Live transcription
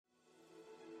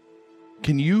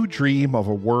Can you dream of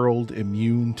a world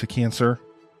immune to cancer?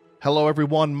 Hello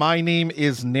everyone, my name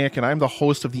is Nick and I'm the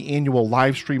host of the annual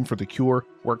live stream for The Cure,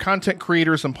 where content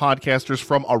creators and podcasters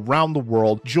from around the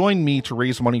world join me to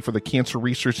raise money for the Cancer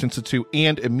Research Institute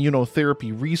and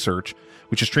immunotherapy research,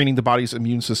 which is training the body's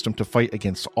immune system to fight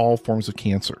against all forms of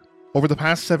cancer. Over the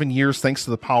past 7 years, thanks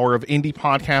to the power of indie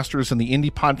podcasters and the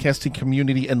indie podcasting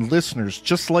community and listeners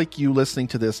just like you listening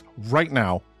to this right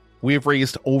now, we have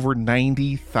raised over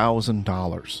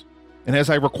 $90,000. And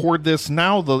as I record this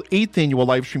now, the 8th annual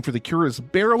live stream for The Cure is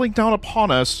barreling down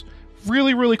upon us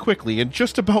really quickly in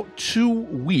just about 2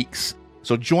 weeks.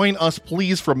 So join us,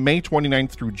 please, from May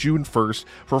 29th through June 1st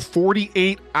for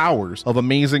 48 hours of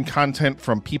amazing content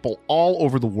from people all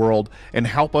over the world and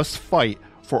help us fight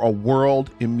for a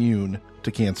world immune to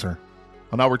cancer.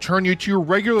 I'll now return you to your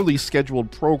regularly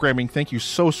scheduled programming. Thank you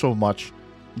so much.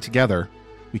 And together,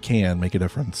 we can make a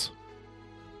difference.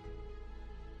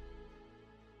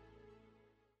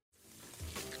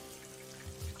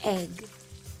 Egg,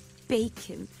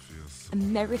 bacon,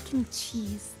 American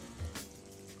cheese,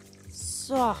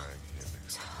 soft,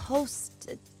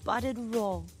 toasted, buttered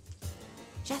roll.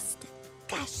 Just a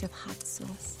dash of hot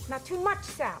sauce. Not too much,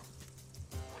 Sal.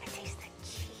 I want to taste that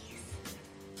cheese.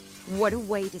 What a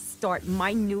way to start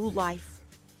my new life.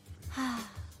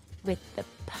 With the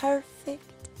perfect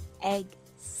egg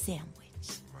sandwich.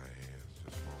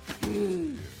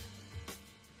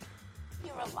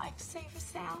 You're a lifesaver,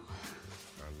 Sal.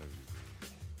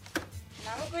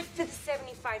 And I'm good for the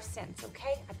 75 cents,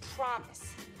 okay? I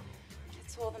promise.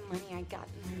 That's all the money I got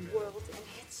in the world, and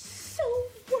it's so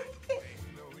worth it.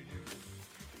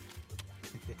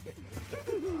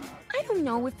 I don't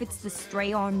know if it's the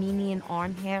stray Armenian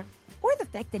arm hair or the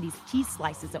fact that his cheese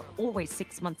slices are always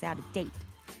 6 months out of date,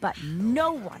 but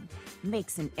no one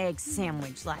makes an egg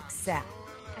sandwich like Sal.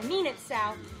 I mean it,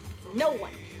 Sal. No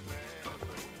one.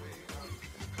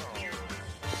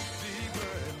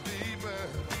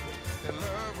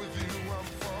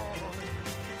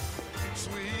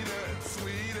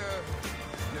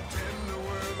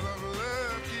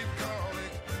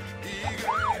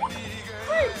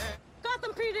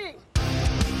 Gotham PD!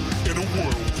 In a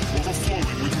world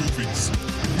overflowing with movies,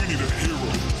 we need a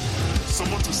hero.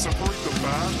 Someone to separate the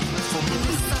bad from the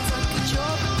good.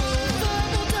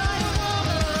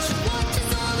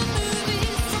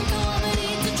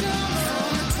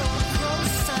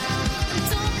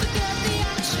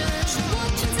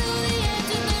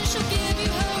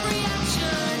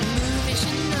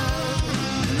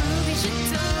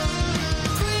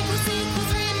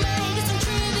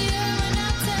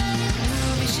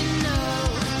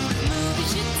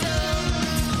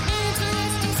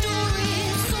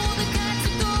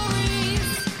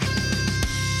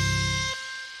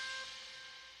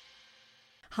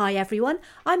 Hi everyone,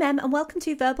 I'm Em and welcome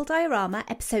to Verbal Diorama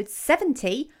episode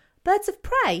 70, Birds of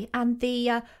Prey and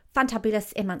the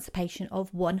fantabulous emancipation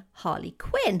of one Harley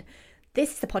Quinn.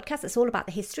 This is the podcast that's all about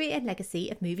the history and legacy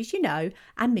of movies you know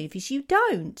and movies you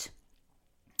don't.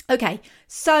 Okay,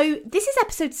 so this is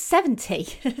episode 70,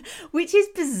 which is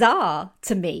bizarre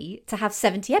to me to have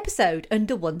 70 episodes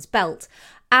under one's belt.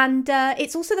 And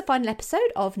it's also the final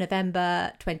episode of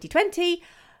November 2020,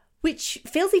 which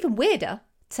feels even weirder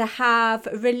to have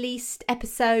released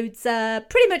episodes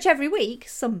pretty much every week,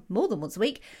 some more than once a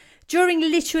week, during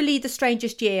literally the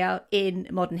strangest year in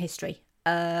modern history.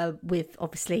 With,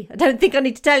 obviously, I don't think I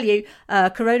need to tell you,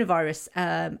 coronavirus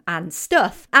and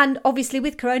stuff. And obviously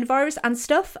with coronavirus and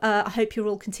stuff, I hope you're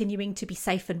all continuing to be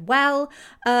safe and well.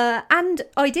 And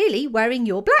ideally wearing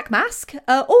your black mask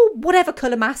or whatever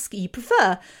colour mask you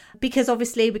prefer. Because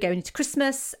obviously we're going into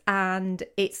Christmas and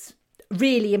it's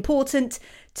really important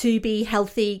to be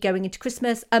healthy going into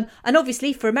Christmas. And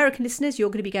obviously for American listeners, you're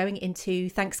going to be going into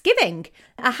Thanksgiving.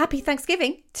 A happy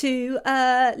Thanksgiving to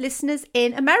listeners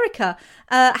in America.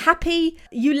 Happy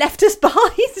you left us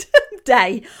behind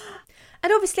day.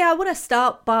 And obviously I want to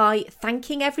start by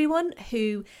thanking everyone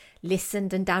who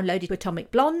listened and downloaded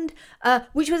Atomic Blonde,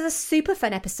 which was a super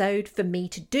fun episode for me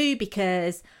to do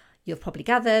because you've probably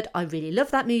gathered I really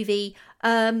love that movie.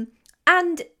 And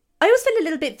I always feel a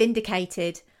little bit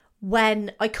vindicated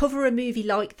when I cover a movie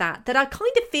like that I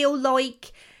kind of feel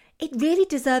like it really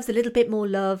deserves a little bit more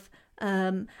love.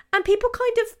 And people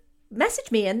kind of message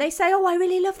me and they say, oh, I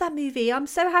really love that movie. I'm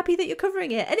so happy that you're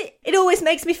covering it. And it always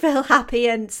makes me feel happy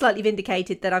and slightly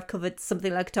vindicated that I've covered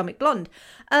something like Atomic Blonde.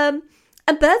 And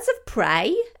Birds of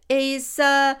Prey is,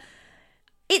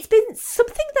 it's been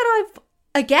something that I've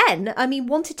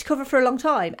wanted to cover for a long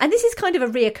time. And this is kind of a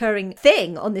reoccurring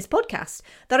thing on this podcast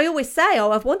that I always say,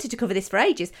 oh, I've wanted to cover this for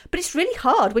ages. But it's really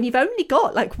hard when you've only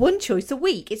got like one choice a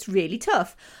week. It's really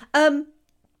tough.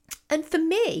 And for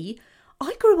me,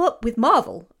 I grew up with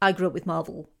Marvel. I grew up with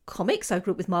Marvel comics, I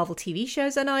grew up with Marvel TV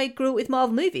shows, and I grew up with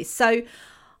Marvel movies. So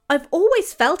I've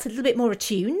always felt a little bit more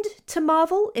attuned to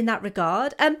Marvel in that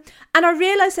regard. And I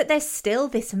realise that there's still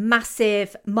this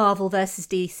massive Marvel versus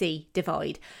DC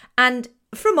divide. And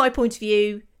from my point of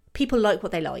view, people like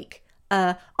what they like.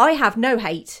 I have no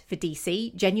hate for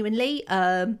DC, genuinely.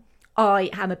 I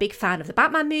am a big fan of the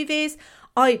Batman movies.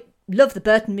 I love the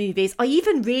Burton movies. I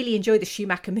even really enjoy the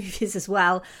Schumacher movies as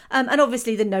well. And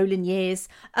obviously the Nolan years.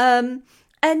 And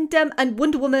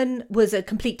Wonder Woman was a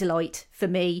complete delight for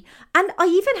me. And I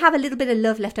even have a little bit of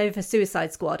love left over for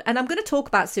Suicide Squad. And I'm going to talk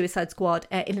about Suicide Squad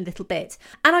in a little bit.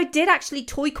 And I did actually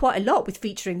toy quite a lot with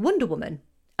featuring Wonder Woman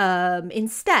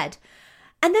instead.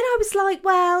 And then I was like,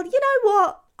 well, you know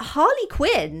what? Harley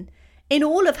Quinn, in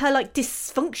all of her like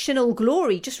dysfunctional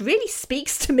glory, just really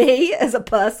speaks to me as a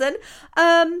person.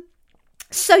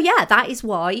 So yeah, that is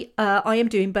why I am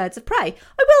doing Birds of Prey.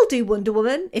 I will do Wonder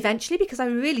Woman eventually because I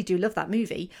really do love that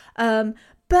movie. But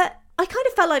I kind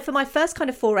of felt like for my first kind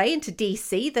of foray into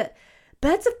DC that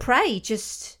Birds of Prey I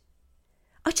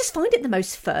just find it the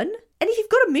most fun. And if you've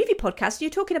got a movie podcast and you're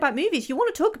talking about movies, you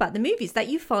want to talk about the movies that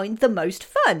you find the most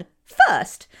fun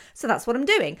first. So that's what I'm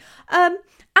doing. And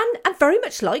very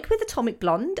much like with Atomic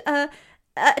Blonde, a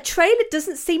trailer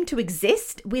doesn't seem to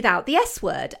exist without the S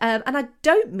word. And I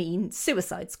don't mean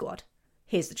Suicide Squad.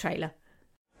 Here's the trailer.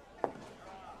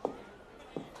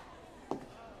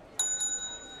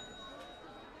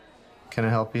 Can I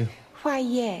help you? Why,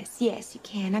 yes, you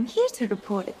can. I'm here to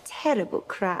report a terrible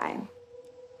crime.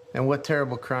 And what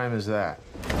terrible crime is that?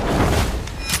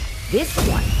 This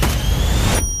one.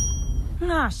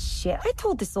 Ah, shit. I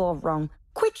told this all wrong.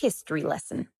 Quick history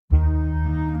lesson.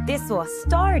 This all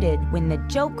started when the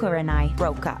Joker and I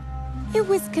broke up. It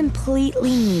was completely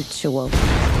mutual.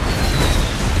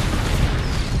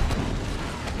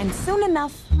 And soon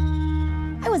enough,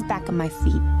 I was back on my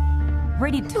feet,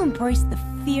 ready to embrace the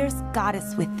fierce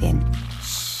goddess within.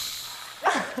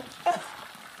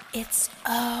 It's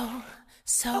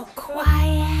so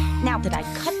quiet. Now that I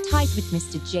cut ties with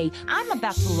Mr. J, I'm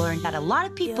about to learn that a lot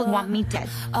of people want me dead.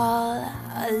 All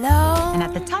alone. And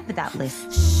at the top of that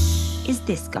list is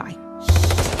this guy.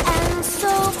 And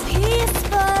so peaceful.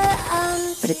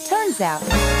 But it turns out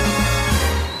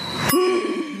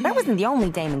that wasn't the only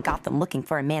dame in Gotham looking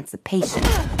for emancipation.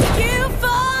 You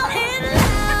fall in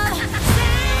love.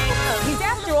 He's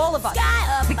after all of us.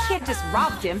 The kid just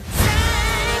robbed him.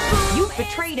 You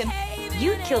betrayed him.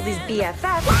 You killed his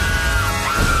BFF.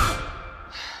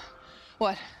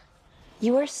 What?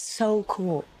 You are so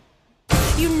cool.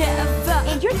 You never.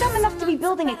 And you're dumb enough to be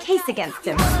building a case against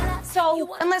him.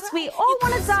 So, unless we all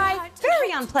want to die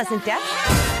very unpleasant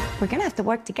deaths, we're gonna have to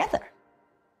work together.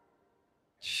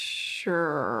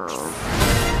 Sure.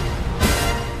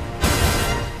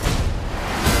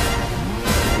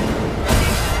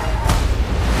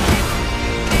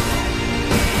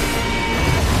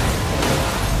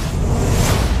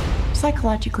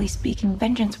 Psychologically speaking,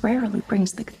 vengeance rarely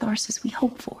brings the catharsis we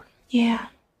hope for. Yeah.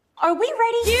 Are we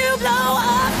ready? You blow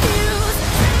up fuse.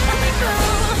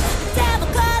 Devil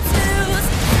cuts loose.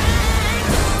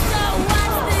 So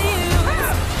what's the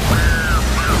use?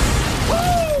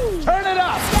 Turn it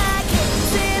up! Sky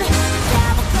kicks in.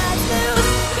 Devil cuts loose.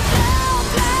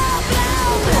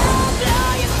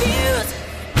 Blow your fuse.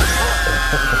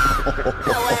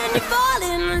 When you fall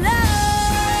in love.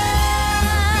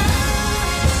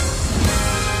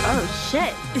 Oh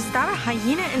shit, is that a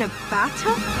hyena in a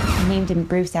bathtub? I named him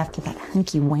Bruce after that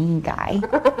hunky Wayne guy.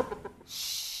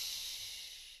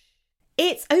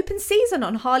 It's open season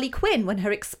on Harley Quinn when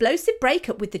her explosive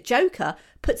breakup with the Joker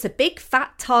puts a big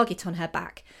fat target on her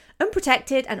back.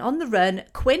 Unprotected and on the run,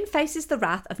 Quinn faces the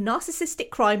wrath of narcissistic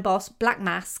crime boss Black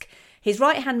Mask, his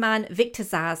right-hand man Victor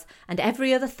Zsasz, and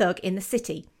every other thug in the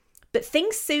city. But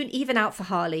things soon even out for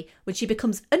Harley when she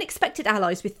becomes unexpected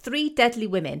allies with three deadly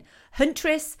women,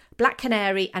 Huntress, Black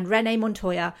Canary and Renee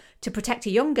Montoya, to protect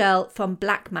a young girl from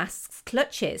Black Mask's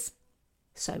clutches.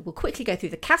 So we'll quickly go through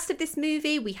the cast of this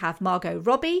movie. We have Margot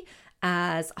Robbie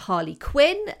as Harley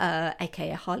Quinn,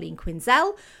 aka Harleen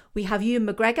Quinzel. We have Ewan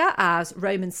McGregor as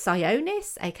Roman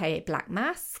Sionis, aka Black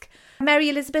Mask. Mary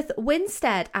Elizabeth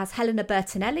Winstead as Helena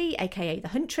Bertinelli, aka The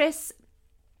Huntress.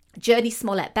 Journey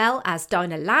Smollett-Bell as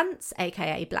Dinah Lance,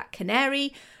 aka Black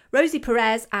Canary, Rosie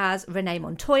Perez as Renee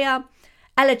Montoya,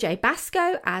 Ella J.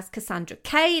 Basco as Cassandra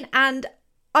Cain, and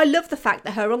I love the fact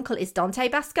that her uncle is Dante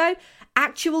Basco,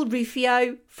 actual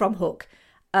Rufio from Hook.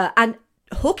 And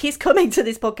Hook is coming to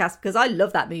this podcast because I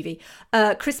love that movie.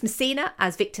 Chris Messina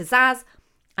as Victor Zsasz,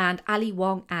 and Ali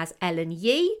Wong as Ellen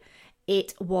Yi.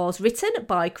 It was written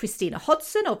by Christina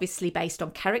Hodson, obviously based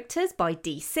on characters by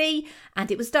DC,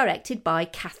 and it was directed by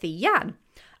Kathy Yan.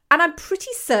 And I'm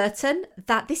pretty certain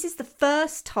that this is the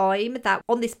first time that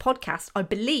on this podcast, I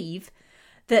believe,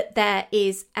 that there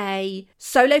is a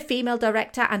solo female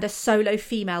director and a solo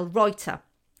female writer.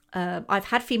 I've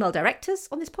had female directors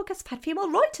on this podcast, I've had female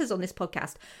writers on this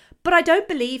podcast, but I don't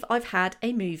believe I've had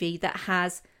a movie that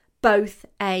has both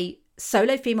a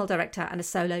solo female director and a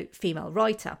solo female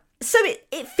writer. So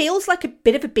it feels like a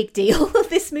bit of a big deal,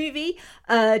 this movie,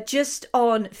 just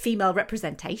on female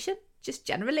representation, just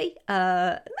generally.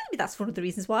 Maybe that's one of the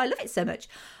reasons why I love it so much.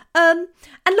 And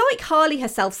like Harley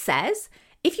herself says,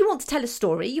 if you want to tell a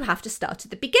story, you have to start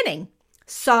at the beginning.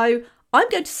 So I'm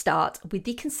going to start with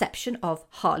the conception of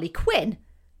Harley Quinn.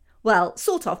 Well,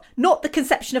 sort of. Not the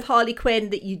conception of Harley Quinn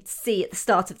that you'd see at the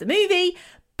start of the movie,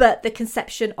 but the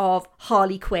conception of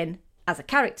Harley Quinn as a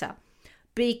character.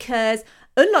 Because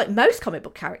unlike most comic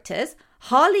book characters,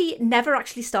 Harley never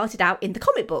actually started out in the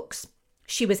comic books.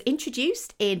 She was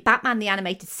introduced in Batman the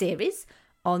Animated Series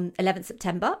on 11th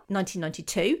September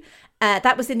 1992.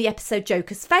 That was in the episode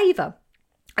Joker's Favour.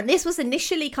 And this was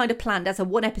initially kind of planned as a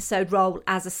one-episode role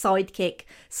as a sidekick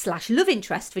 / love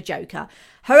interest for Joker.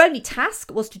 Her only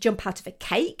task was to jump out of a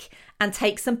cake and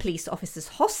take some police officers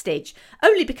hostage,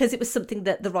 only because it was something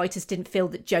that the writers didn't feel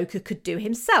that Joker could do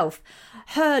himself.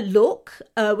 Her look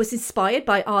was inspired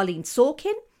by Arlene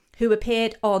Sorkin, who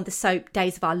appeared on the soap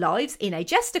Days of Our Lives in a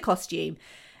jester costume.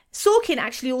 Sorkin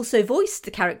actually also voiced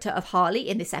the character of Harley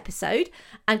in this episode,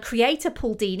 and creator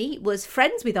Paul Dini was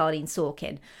friends with Arlene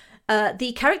Sorkin.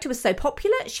 The character was so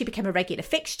popular, she became a regular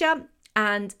fixture,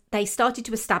 and they started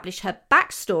to establish her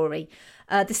backstory.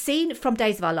 The scene from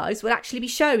Days of Our Lives will actually be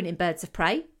shown in Birds of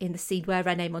Prey, in the scene where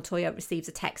Renee Montoya receives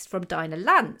a text from Dinah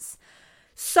Lance.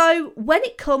 So when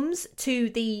it comes to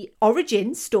the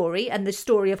origin story and the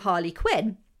story of Harley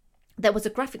Quinn, there was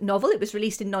a graphic novel. It was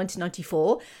released in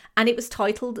 1994, and it was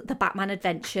titled The Batman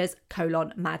Adventures: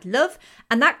 Mad Love,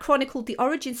 and that chronicled the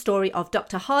origin story of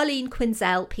Dr. Harleen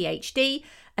Quinzel, PhD,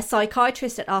 a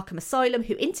psychiatrist at Arkham Asylum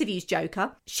who interviews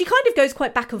Joker. She kind of goes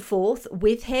quite back and forth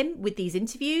with him with these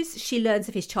interviews. She learns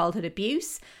of his childhood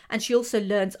abuse, and she also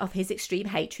learns of his extreme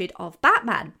hatred of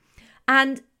Batman.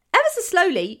 And ever so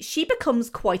slowly, she becomes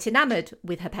quite enamoured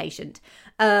with her patient,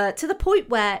 to the point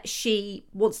where she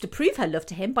wants to prove her love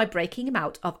to him by breaking him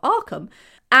out of Arkham,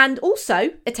 and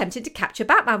also attempting to capture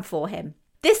Batman for him.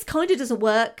 This kind of doesn't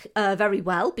work very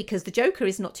well, because the Joker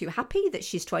is not too happy that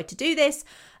she's tried to do this.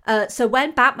 So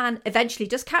when Batman eventually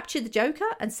does capture the Joker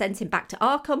and sends him back to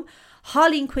Arkham,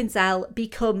 Harleen Quinzel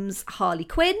becomes Harley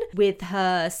Quinn with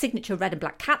her signature red and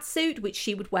black catsuit, which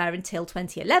she would wear until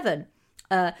 2011.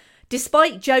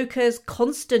 Despite Joker's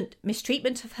constant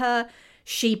mistreatment of her,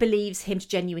 she believes him to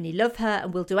genuinely love her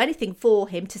and will do anything for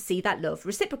him to see that love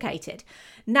reciprocated.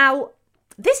 Now,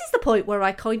 this is the point where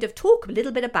I kind of talk a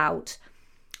little bit about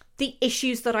the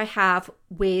issues that I have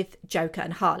with Joker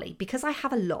and Harley, because I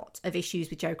have a lot of issues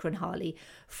with Joker and Harley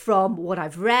from what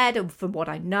I've read and from what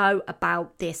I know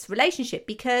about this relationship,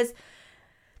 because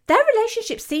their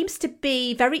relationship seems to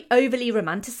be very overly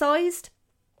romanticized.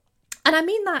 And I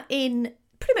mean that in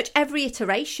pretty much every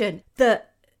iteration,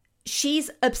 that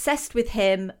she's obsessed with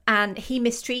him and he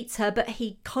mistreats her, but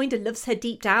he kind of loves her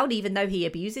deep down, even though he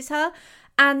abuses her.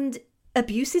 And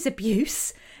abuse is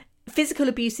abuse. Physical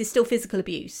abuse is still physical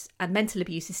abuse, and mental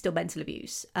abuse is still mental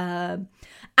abuse. And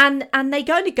they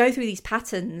kind of go through these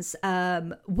patterns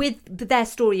with their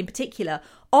story in particular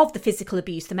of the physical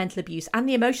abuse, the mental abuse, and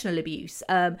the emotional abuse.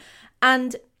 And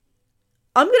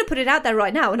I'm going to put it out there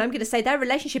right now, and I'm going to say their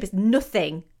relationship is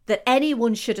nothing that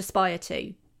anyone should aspire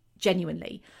to,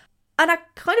 genuinely. And I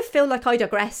kind of feel like I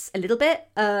digress a little bit.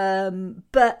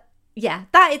 But yeah,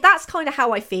 that's kind of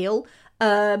how I feel.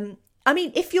 I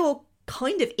mean, if you're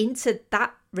kind of into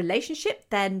that relationship,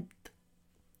 then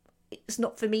it's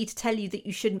not for me to tell you that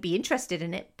you shouldn't be interested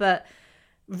in it, but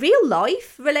real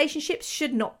life relationships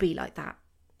should not be like that,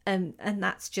 and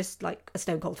that's just like a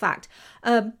stone cold fact.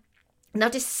 Now,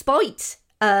 despite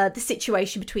the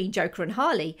situation between Joker and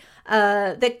Harley,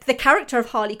 the character of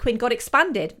Harley Quinn got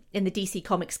expanded in the DC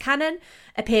Comics canon,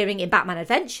 appearing in Batman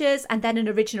Adventures and then an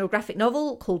original graphic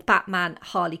novel called Batman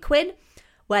Harley Quinn,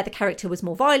 where the character was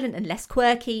more violent and less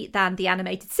quirky than the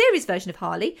animated series version of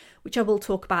Harley, which I will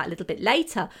talk about a little bit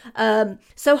later.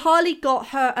 So Harley got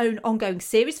her own ongoing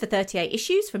series for 38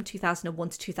 issues from 2001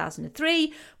 to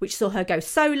 2003, which saw her go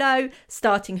solo,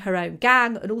 starting her own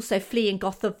gang, and also fleeing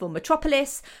Gotham for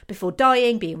Metropolis before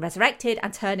dying, being resurrected,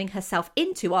 and turning herself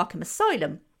into Arkham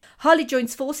Asylum. Harley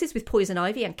joins forces with Poison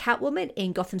Ivy and Catwoman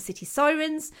in Gotham City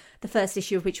Sirens, the first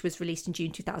issue of which was released in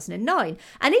June 2009.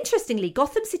 And interestingly,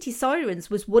 Gotham City Sirens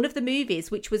was one of the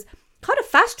movies which was kind of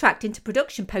fast-tracked into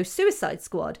production post-Suicide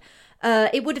Squad.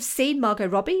 It would have seen Margot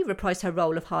Robbie reprise her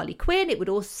role of Harley Quinn. It would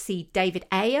also see David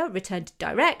Ayer return to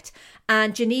direct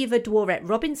and Geneva Dworet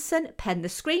Robinson pen the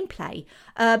screenplay.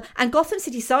 And Gotham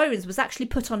City Sirens was actually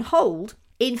put on hold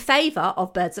in favour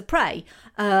of Birds of Prey.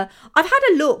 I've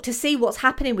had a look to see what's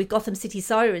happening with Gotham City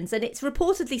Sirens, and it's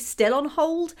reportedly still on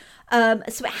hold, so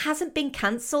it hasn't been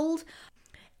cancelled.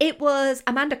 It was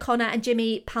Amanda Conner and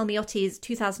Jimmy Palmiotti's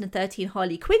 2013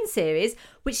 Harley Quinn series,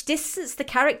 which distanced the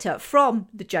character from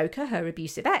the Joker, her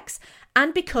abusive ex,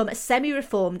 and become a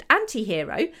semi-reformed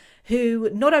anti-hero who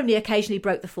not only occasionally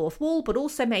broke the fourth wall, but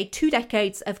also made 2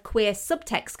 decades of queer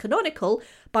subtext canonical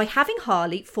by having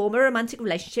Harley form a romantic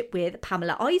relationship with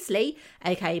Pamela Isley,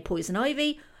 aka Poison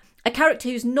Ivy, a character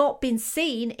who's not been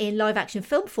seen in live-action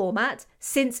film format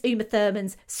since Uma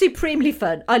Thurman's supremely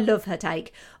fun, I love her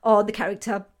take, on the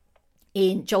character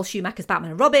in Joel Schumacher's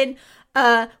Batman and Robin,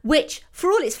 which,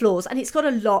 for all its flaws, and it's got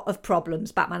a lot of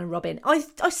problems, Batman and Robin,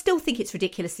 I still think it's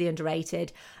ridiculously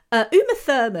underrated. Uma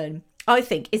Thurman, I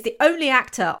think, is the only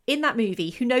actor in that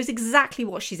movie who knows exactly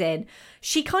what she's in.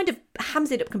 She kind of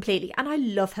hams it up completely, and I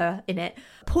love her in it.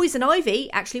 Poison Ivy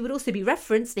actually would also be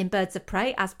referenced in Birds of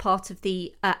Prey as part of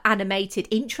the animated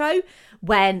intro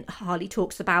when Harley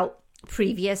talks about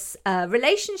previous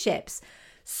relationships.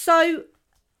 So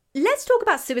let's talk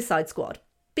about Suicide Squad,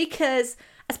 because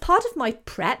as part of my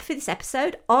prep for this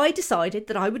episode, I decided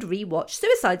that I would rewatch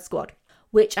Suicide Squad,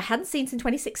 which I hadn't seen since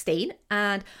 2016,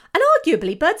 and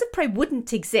arguably Birds of Prey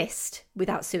wouldn't exist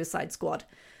without Suicide Squad.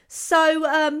 So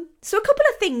a couple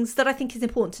of things that I think is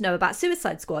important to know about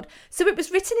Suicide Squad. So it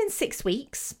was written in 6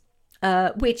 weeks,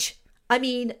 which, I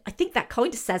mean, I think that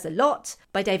kind of says a lot,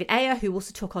 by David Ayer, who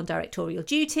also took on directorial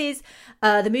duties.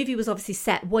 The movie was obviously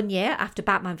set 1 year after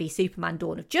Batman v Superman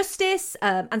Dawn of Justice,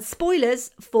 and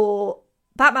spoilers for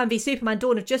Batman v Superman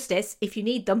Dawn of Justice, if you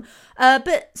need them,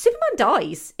 but Superman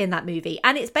dies in that movie,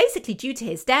 and it's basically due to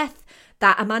his death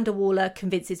that Amanda Waller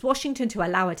convinces Washington to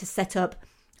allow her to set up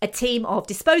a team of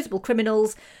disposable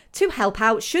criminals to help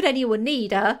out should anyone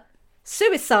need a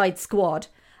Suicide Squad.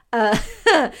 I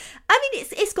mean,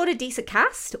 it's got a decent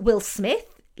cast. Will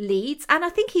Smith leads, and I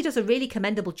think he does a really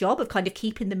commendable job of kind of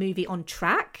keeping the movie on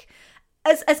track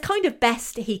as kind of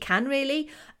best he can, really.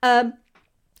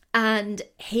 And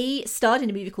he starred in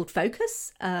a movie called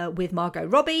Focus with Margot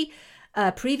Robbie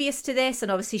previous to this,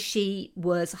 and obviously she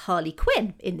was Harley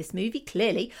Quinn in this movie,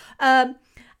 clearly.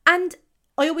 And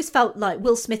I always felt like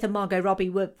Will Smith and Margot Robbie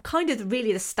were kind of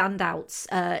really the standouts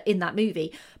in that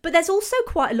movie. But there's also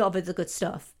quite a lot of other good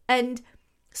stuff. And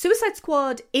Suicide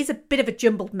Squad is a bit of a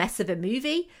jumbled mess of a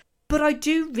movie, but I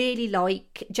do really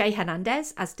like Jay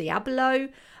Hernandez as Diablo.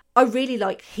 I really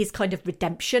like his kind of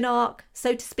redemption arc,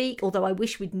 so to speak, although I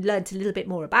wish we'd learned a little bit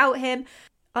more about him.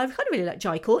 I kind of really like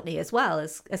Jai Courtney as well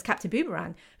as Captain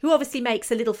Boomerang, who obviously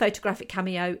makes a little photographic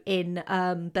cameo in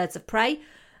Birds of Prey.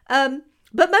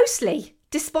 But mostly,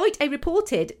 despite a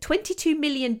reported $22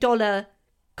 million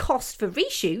cost for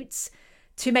reshoots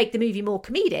to make the movie more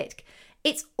comedic,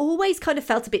 it's always kind of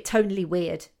felt a bit tonally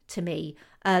weird to me.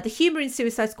 The humour in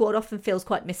Suicide Squad often feels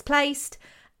quite misplaced,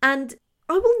 and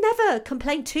I will never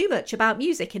complain too much about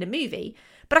music in a movie,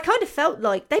 but I kind of felt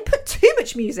like they put too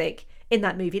much music in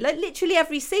that movie. Like literally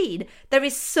every scene, there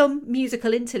is some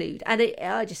musical interlude, and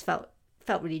I just felt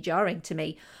really jarring to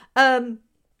me.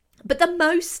 But the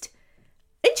most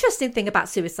interesting thing about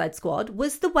Suicide Squad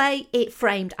was the way it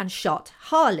framed and shot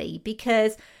Harley,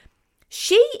 because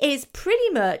she is pretty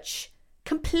much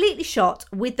completely shot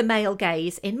with the male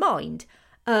gaze in mind.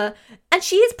 And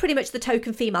she is pretty much the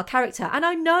token female character. And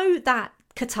I know that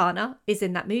Katana is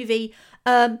in that movie.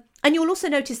 And you'll also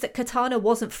notice that Katana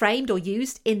wasn't framed or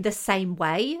used in the same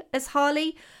way as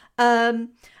Harley. And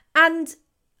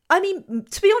I mean,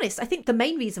 to be honest, I think the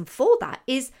main reason for that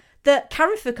is that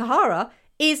Karen Fukuhara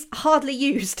is hardly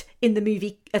used in the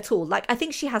movie at all. Like, I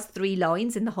think she has 3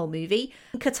 lines in the whole movie.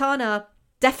 Katana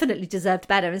definitely deserved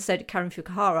better, and so did Karen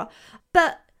Fukuhara.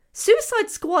 But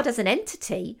Suicide Squad as an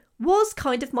entity was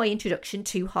kind of my introduction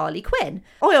to Harley Quinn.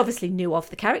 I obviously knew of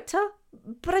the character,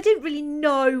 but I didn't really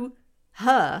know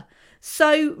her.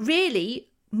 So really,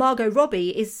 Margot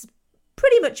Robbie is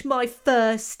pretty much my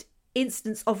first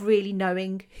instance of really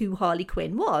knowing who Harley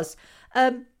Quinn was.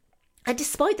 And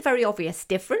despite the very obvious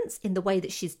difference in the way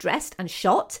that she's dressed and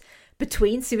shot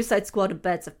between Suicide Squad and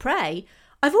Birds of Prey,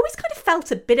 I've always kind of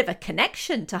felt a bit of a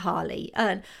connection to Harley.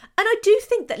 And I do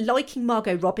think that liking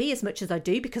Margot Robbie as much as I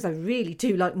do, because I really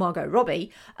do like Margot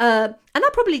Robbie, and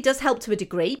that probably does help to a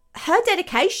degree, her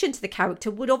dedication to the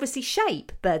character would obviously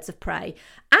shape Birds of Prey.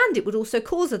 And it would also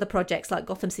cause other projects like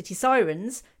Gotham City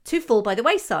Sirens to fall by the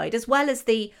wayside, as well as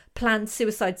the planned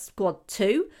Suicide Squad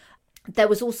 2. There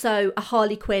was also a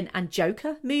Harley Quinn and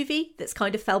Joker movie that's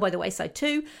kind of fell by the wayside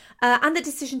too. And the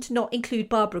decision to not include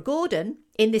Barbara Gordon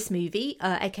in this movie,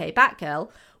 aka Batgirl,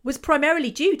 was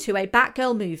primarily due to a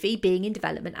Batgirl movie being in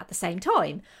development at the same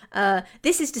time.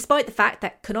 This is despite the fact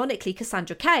that canonically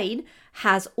Cassandra Cain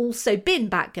has also been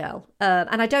Batgirl.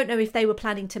 And I don't know if they were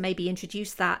planning to maybe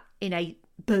introduce that in a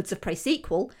Birds of Prey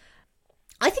sequel.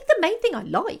 I think the main thing I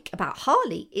like about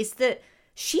Harley is that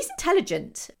she's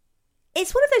intelligent.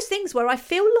 It's one of those things where I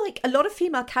feel like a lot of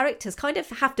female characters kind of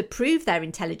have to prove their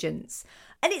intelligence.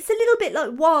 And it's a little bit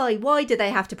like, why? Why do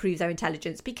they have to prove their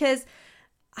intelligence? Because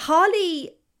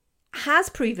Harley has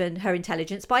proven her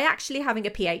intelligence by actually having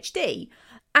a PhD.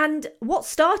 And what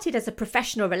started as a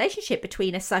professional relationship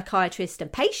between a psychiatrist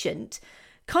and patient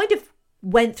kind of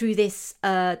went through this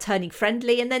turning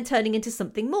friendly and then turning into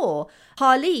something more.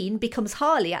 Harleen becomes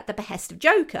Harley at the behest of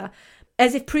Joker,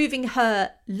 as if proving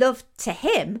her love to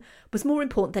him was more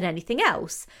important than anything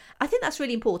else. I think that's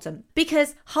really important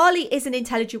because Harley is an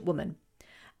intelligent woman.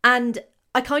 And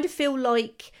I kind of feel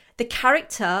like the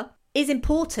character is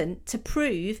important to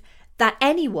prove that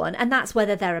anyone, and that's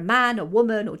whether they're a man, a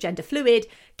woman, or gender fluid,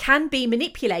 can be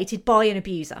manipulated by an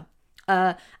abuser.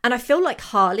 And I feel like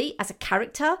Harley, as a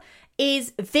character,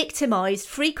 is victimised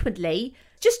frequently,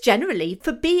 just generally,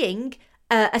 for being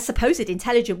a supposed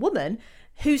intelligent woman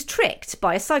who's tricked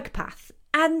by a psychopath.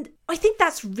 And I think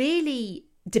that's really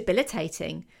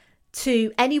debilitating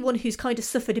to anyone who's kind of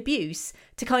suffered abuse,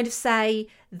 to kind of say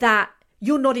that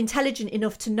you're not intelligent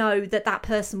enough to know that that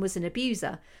person was an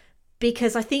abuser.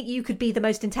 Because I think you could be the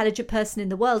most intelligent person in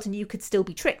the world and you could still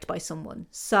be tricked by someone.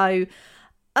 So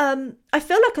I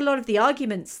feel like a lot of the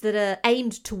arguments that are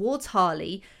aimed towards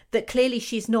Harley, that clearly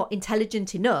she's not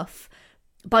intelligent enough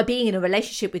by being in a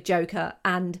relationship with Joker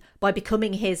and by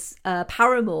becoming his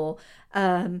paramour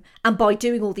and by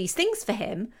doing all these things for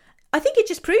him, I think it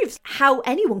just proves how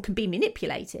anyone can be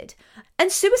manipulated. And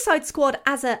Suicide Squad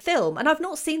as a film, and I've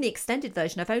not seen the extended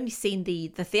version, I've only seen the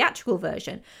theatrical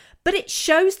version, but it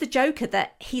shows the Joker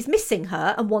that he's missing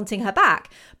her and wanting her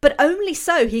back, but only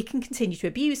so he can continue to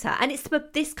abuse her. And it's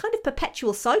this kind of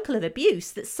perpetual cycle of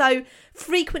abuse that's so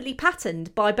frequently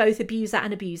patterned by both abuser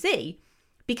and abusee,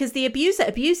 because the abuser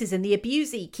abuses and the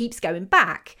abusee keeps going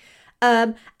back.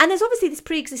 And there's obviously this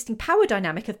pre-existing power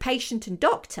dynamic of patient and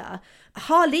doctor.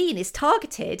 Harleen is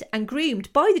targeted and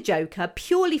groomed by the Joker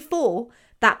purely for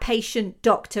that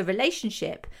patient-doctor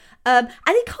relationship. And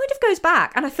it kind of goes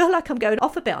back, and I feel like I'm going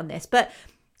off a bit on this, but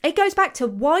it goes back to,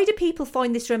 why do people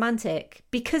find this romantic?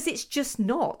 Because it's just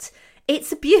not.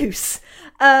 It's abuse.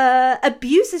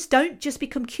 Abusers don't just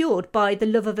become cured by the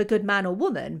love of a good man or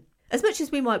woman, as much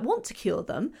as we might want to cure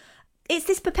them. It's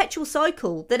this perpetual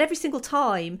cycle that every single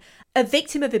time a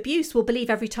victim of abuse will believe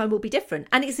every time will be different.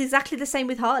 And it's exactly the same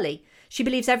with Harley. She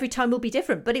believes every time will be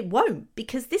different, but it won't,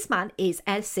 because this man is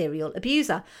a serial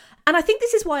abuser. And I think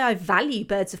this is why I value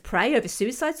Birds of Prey over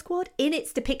Suicide Squad in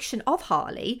its depiction of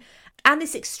Harley and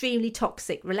this extremely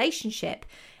toxic relationship.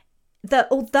 That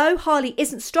although Harley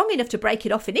isn't strong enough to break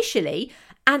it off initially,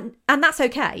 and that's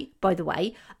okay, by the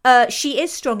way, she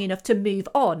is strong enough to move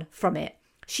on from it.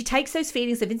 She takes those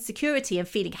feelings of insecurity and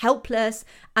feeling helpless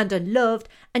and unloved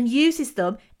and uses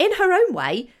them in her own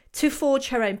way to forge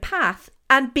her own path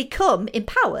and become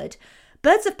empowered.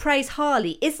 Birds of Prey's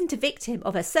Harley isn't a victim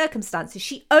of her circumstances.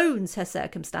 She owns her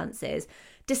circumstances,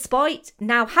 despite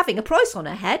now having a price on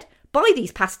her head by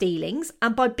these past dealings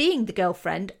and by being the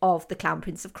girlfriend of the Clown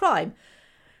Prince of Crime.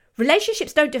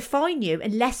 Relationships don't define you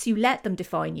unless you let them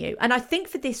define you. And I think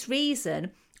for this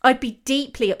reason, I'd be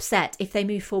deeply upset if they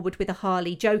move forward with a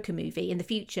Harley Joker movie in the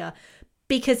future,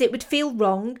 because it would feel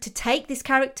wrong to take this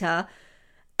character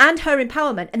and her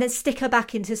empowerment and then stick her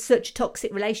back into such a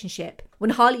toxic relationship when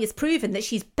Harley has proven that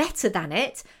she's better than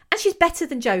it and she's better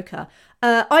than Joker.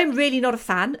 I'm really not a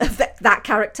fan of that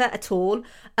character at all.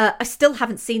 I still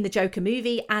haven't seen the Joker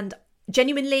movie, and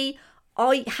genuinely,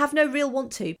 I have no real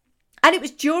want to. And it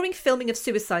was during filming of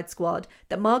Suicide Squad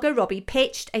that Margot Robbie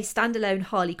pitched a standalone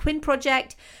Harley Quinn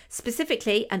project,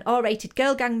 specifically an R-rated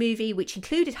girl gang movie which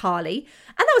included Harley.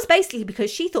 And that was basically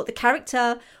because she thought the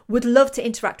character would love to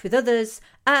interact with others,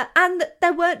 and that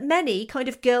there weren't many kind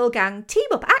of girl gang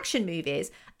team-up action movies.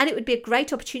 And it would be a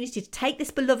great opportunity to take this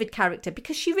beloved character,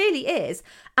 because she really is,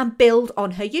 and build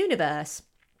on her universe.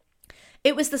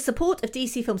 It was the support of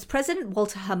DC Films president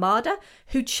Walter Hamada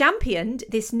who championed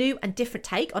this new and different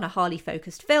take on a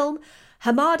Harley-focused film.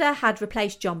 Hamada had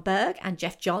replaced John Berg and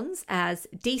Jeff Johns as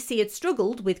DC had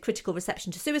struggled with critical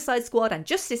reception to Suicide Squad and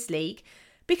Justice League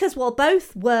because while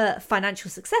both were financial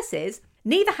successes,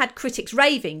 neither had critics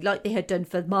raving like they had done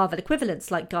for Marvel equivalents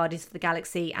like Guardians of the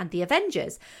Galaxy and The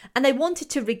Avengers, and they wanted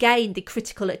to regain the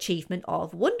critical achievement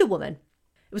of Wonder Woman.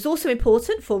 It was also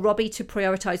important for Robbie to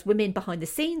prioritise women behind the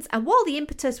scenes, and while the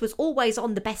impetus was always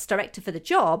on the best director for the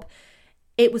job,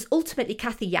 it was ultimately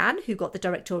Cathy Yan who got the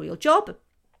directorial job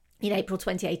in April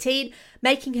 2018,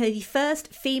 making her the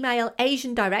first female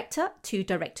Asian director to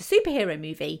direct a superhero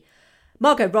movie.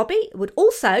 Margot Robbie would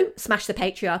also smash the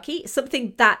patriarchy,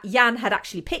 something that Yan had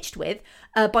actually pitched with,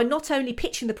 by not only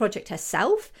pitching the project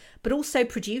herself, but also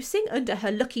producing under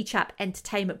her Lucky Chap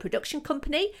Entertainment production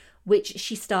company, which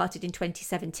she started in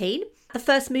 2017. The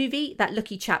first movie that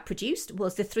Lucky Chap produced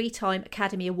was the 3-time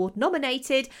Academy Award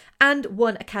nominated and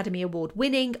 1 Academy Award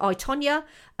winning I, Tonya,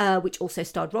 which also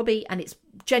starred Robbie, and it's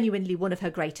genuinely one of her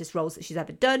greatest roles that she's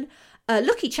ever done.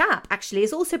 Lucky Chap actually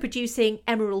is also producing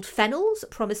Emerald Fennell's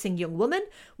Promising Young Woman,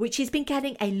 which has been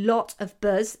getting a lot of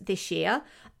buzz this year.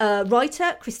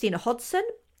 Writer Christina Hodson,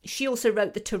 she also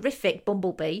wrote the terrific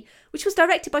Bumblebee, which was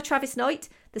directed by Travis Knight,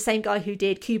 the same guy who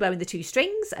did Kubo and the Two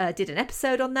Strings, did an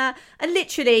episode on that. And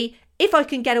literally, if I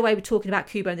can get away with talking about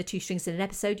Kubo and the Two Strings in an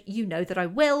episode, you know that I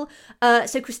will.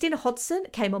 So Christina Hodson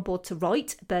came on board to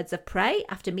write Birds of Prey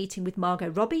after meeting with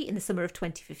Margot Robbie in the summer of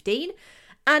 2015.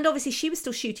 And obviously she was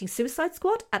still shooting Suicide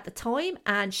Squad at the time,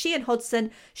 and she and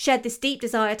Hodson shared this deep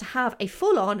desire to have a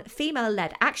full-on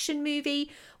female-led action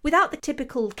movie without the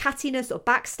typical cattiness or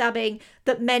backstabbing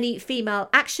that many female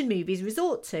action movies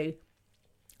resort to.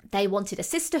 They wanted a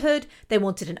sisterhood, they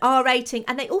wanted an R rating,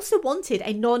 and they also wanted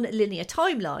a non-linear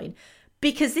timeline,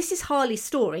 because this is Harley's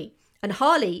story, and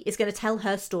Harley is going to tell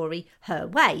her story her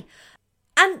way.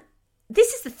 And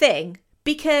this is the thing,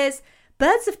 because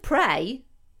Birds of Prey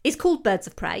is called Birds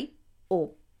of Prey,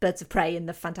 or Birds of Prey in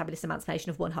the Fantabulous Emancipation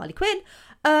of One Harley Quinn,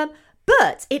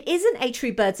 but it isn't a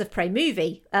true Birds of Prey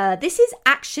movie. This is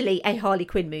actually a Harley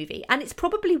Quinn movie, and it's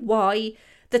probably why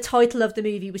the title of the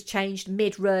movie was changed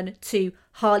mid-run to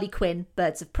Harley Quinn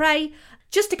Birds of Prey,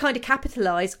 just to kind of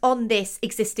capitalise on this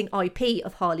existing IP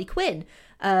of Harley Quinn,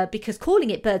 because calling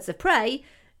it Birds of Prey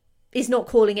is not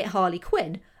calling it Harley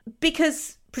Quinn,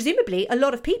 because presumably a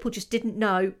lot of people just didn't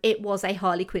know it was a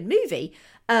Harley Quinn movie.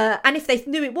 And if they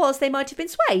knew it was, they might have been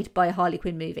swayed by a Harley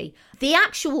Quinn movie. The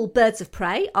actual Birds of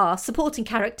Prey are supporting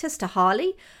characters to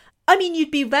Harley. I mean,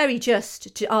 you'd be very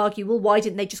just to argue, well, why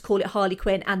didn't they just call it Harley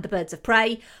Quinn and the Birds of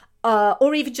Prey?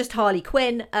 Or even just Harley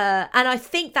Quinn. And I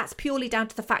think that's purely down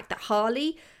to the fact that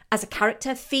Harley, as a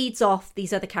character, feeds off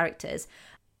these other characters.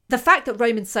 The fact that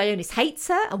Roman Sionis hates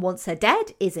her and wants her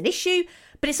dead is an issue,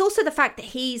 but it's also the fact that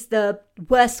he's the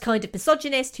worst kind of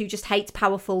misogynist who just hates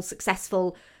powerful,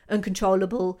 successful,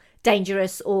 uncontrollable,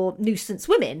 dangerous or nuisance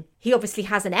women. He obviously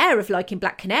has an air of liking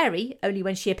Black Canary, only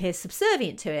when she appears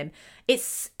subservient to him.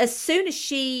 It's as soon as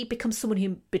she becomes someone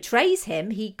who betrays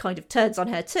him, he kind of turns on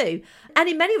her too. And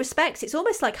in many respects, it's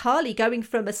almost like Harley going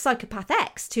from a psychopath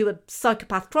ex to a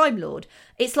psychopath crime lord.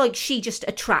 It's like she just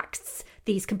attracts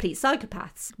these complete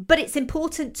psychopaths. But it's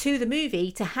important to the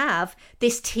movie to have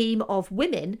this team of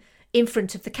women in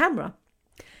front of the camera.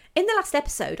 In the last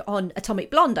episode on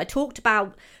Atomic Blonde, I talked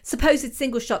about supposed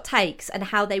single-shot takes and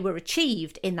how they were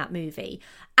achieved in that movie.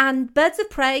 And Birds of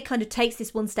Prey kind of takes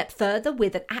this one step further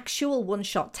with an actual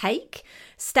one-shot take,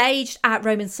 staged at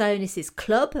Roman Sionis'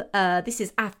 club. This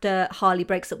is after Harley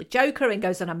breaks up with Joker and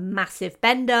goes on a massive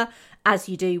bender, as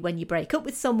you do when you break up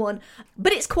with someone.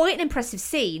 But it's quite an impressive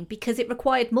scene because it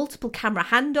required multiple camera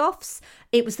handoffs.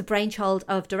 It was the brainchild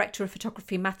of director of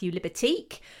photography Matthew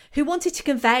Libatique, who wanted to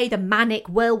convey the manic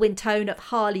whirlwind tone of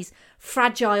Harley's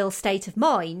fragile state of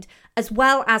mind, as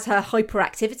well as her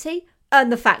hyperactivity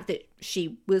and the fact that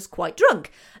she was quite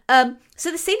drunk.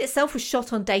 So the scene itself was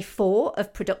shot on day 4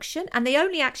 of production, and they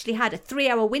only actually had a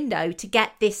 3-hour window to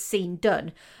get this scene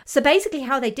done. So basically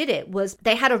how they did it was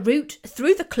they had a route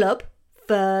through the club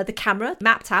for the camera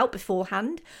mapped out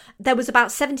beforehand. There was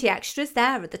about 70 extras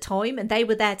there at the time, and they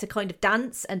were there to kind of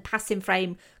dance and pass in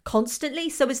frame constantly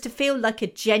so as to feel like a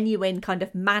genuine kind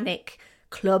of manic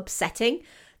club setting.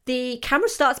 The camera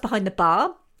starts behind the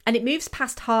bar and it moves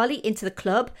past Harley into the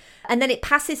club, and then it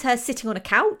passes her sitting on a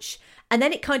couch, and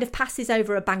then it kind of passes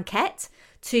over a banquette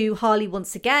to Harley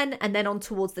once again, and then on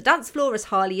towards the dance floor as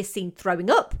Harley is seen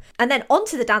throwing up, and then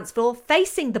onto the dance floor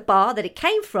facing the bar that it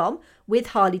came from with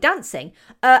Harley dancing.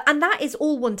 And that is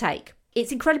all one take.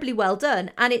 It's incredibly well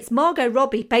done, and it's Margot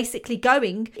Robbie basically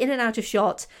going in and out of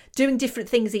shot, doing different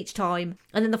things each time.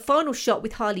 And then the final shot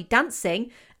with Harley dancing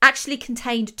actually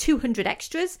contained 200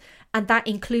 extras, and that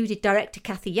included director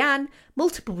Kathy Yan,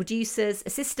 multiple producers,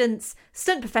 assistants,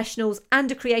 stunt professionals, and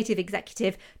a creative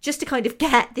executive, just to kind of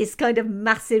get this kind of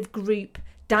massive group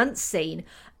dance scene.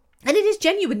 And it is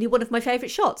genuinely one of my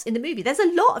favourite shots in the movie. There's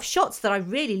a lot of shots that I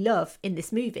really love in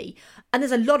this movie. And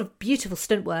there's a lot of beautiful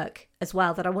stunt work as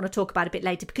well that I want to talk about a bit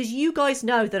later, because you guys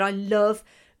know that I love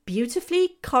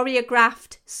beautifully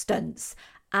choreographed stunts.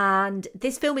 And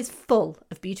this film is full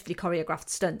of beautifully choreographed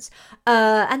stunts.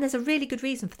 And there's a really good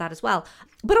reason for that as well.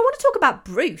 But I want to talk about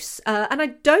Bruce. And I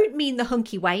don't mean the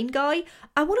hunky Wayne guy.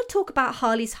 I want to talk about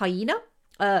Harley's hyena.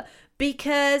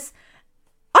 Because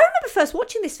I remember first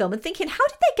watching this film and thinking, how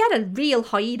did they get a real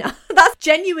hyena? That's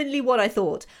genuinely what I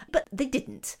thought. But they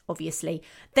didn't, obviously.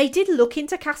 They did look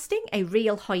into casting a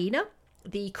real hyena.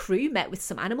 The crew met with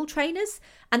some animal trainers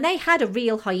and they had a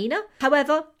real hyena.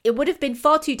 However, it would have been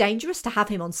far too dangerous to have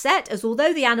him on set, as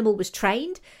although the animal was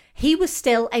trained, he was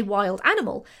still a wild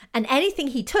animal, and anything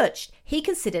he touched, he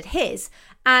considered his.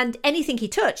 And anything he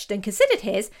touched and considered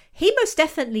his, he most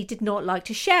definitely did not like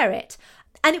to share it.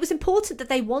 And it was important that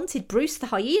they wanted Bruce the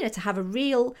hyena to have a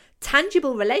real,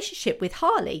 tangible relationship with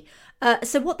Harley.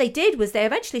 So what they did was they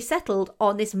eventually settled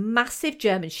on this massive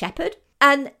German Shepherd.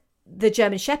 And the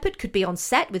German Shepherd could be on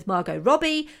set with Margot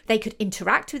Robbie. They could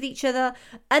interact with each other.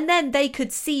 And then they could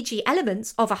CG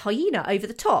elements of a hyena over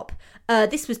the top.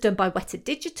 This was done by Weta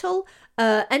Digital.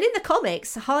 And in the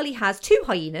comics, Harley has 2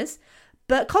 hyenas.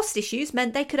 But cost issues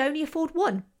meant they could only afford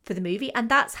 1 for the movie. And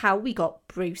that's how we got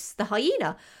Bruce the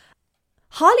hyena.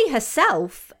 Harley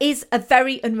herself is a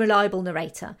very unreliable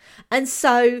narrator. And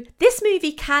so this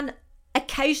movie can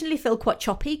occasionally feel quite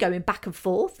choppy going back and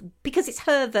forth because it's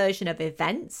her version of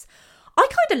events. I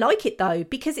kind of like it though,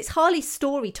 because it's Harley's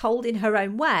story told in her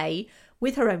own way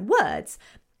with her own words.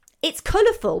 It's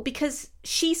colourful because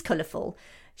she's colourful.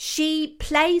 She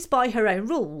plays by her own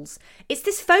rules. It's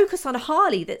this focus on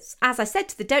Harley that's, as I said,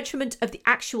 to the detriment of the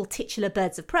actual titular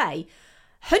Birds of Prey.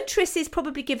 Huntress is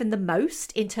probably given the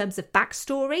most in terms of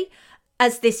backstory,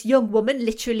 as this young woman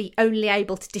literally only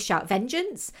able to dish out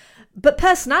vengeance. But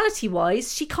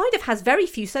personality-wise, she kind of has very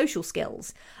few social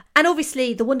skills. And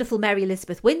obviously, the wonderful Mary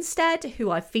Elizabeth Winstead,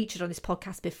 who I've featured on this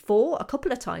podcast before, a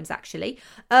couple of times actually.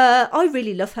 I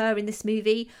really love her in this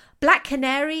movie. Black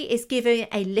Canary is given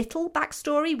a little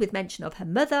backstory with mention of her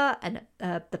mother and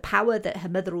the power that her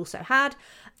mother also had.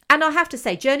 And I have to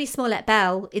say, Journey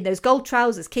Smollett-Bell in those gold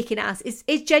trousers kicking ass is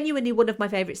genuinely one of my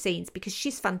favourite scenes because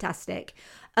she's fantastic.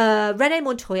 Renee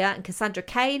Montoya and Cassandra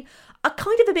Cain are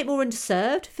kind of a bit more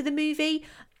underserved for the movie.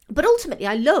 But ultimately,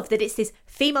 I love that it's this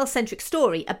female-centric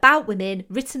story about women,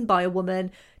 written by a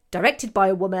woman, directed by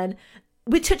a woman,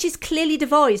 with touches clearly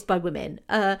devised by women,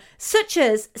 such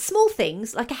as small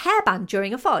things like a hairband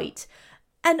during a fight.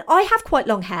 And I have quite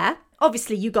long hair.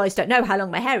 Obviously, you guys don't know how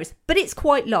long my hair is, but it's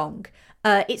quite long.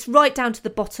 It's right down to the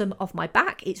bottom of my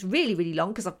back. It's really, really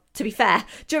long because, to be fair,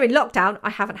 during lockdown,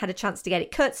 I haven't had a chance to get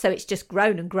it cut, so it's just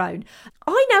grown and grown.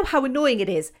 I know how annoying it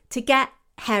is to get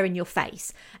hair in your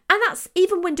face. And that's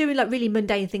even when doing like really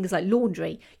mundane things like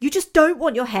laundry. You just don't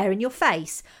want your hair in your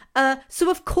face.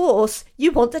 So, of course,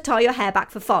 you want to tie your hair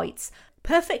back for fights.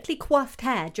 Perfectly coiffed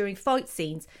hair during fight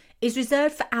scenes is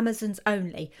reserved for Amazons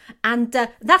only. And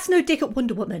that's no dig at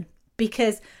Wonder Woman,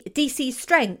 because DC's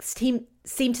strengths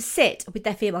seem to sit with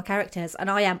their female characters, and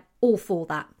I am all for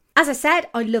that. As I said,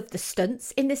 I love the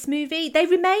stunts in this movie. They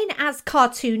remain as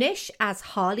cartoonish as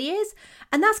Harley is,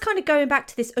 and that's kind of going back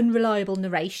to this unreliable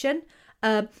narration,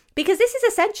 because this is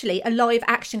essentially a live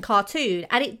action cartoon,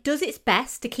 and it does its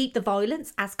best to keep the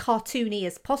violence as cartoony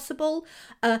as possible.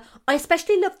 I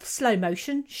especially love the slow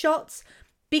motion shots,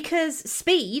 because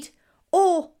speed,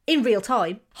 or in real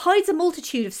time, hides a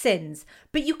multitude of sins,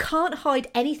 but you can't hide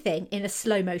anything in a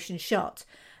slow motion shot.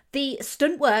 The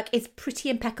stunt work is pretty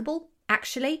impeccable,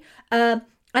 actually, and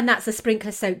that's the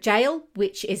sprinkler-soaked jail,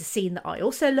 which is a scene that I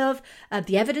also love,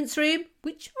 the evidence room,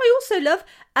 which I also love,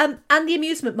 and the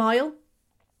amusement mile.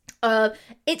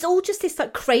 It's all just this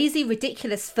like crazy,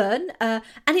 ridiculous fun, and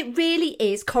it really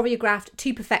is choreographed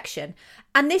to perfection.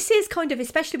 And this is kind of,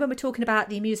 especially when we're talking about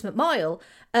the amusement mile,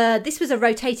 this was a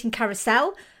rotating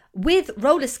carousel with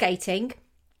roller skating,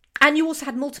 and you also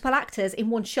had multiple actors in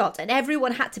one shot, and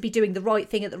everyone had to be doing the right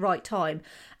thing at the right time.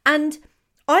 And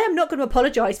I am not going to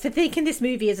apologise for thinking this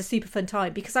movie is a super fun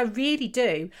time, because I really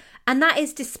do. And that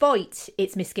is despite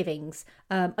its misgivings.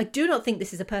 I do not think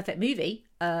this is a perfect movie.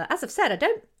 As I've said, I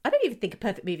don't even think a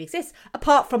perfect movie exists,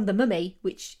 apart from The Mummy,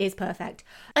 which is perfect.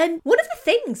 And one of the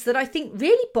things that I think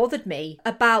really bothered me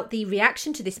about the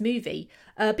reaction to this movie,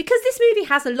 because this movie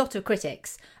has a lot of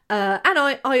critics, and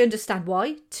I understand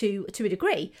why to a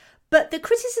degree, but the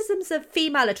criticisms of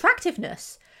female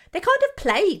attractiveness, they kind of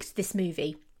plagued this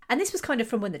movie. And this was kind of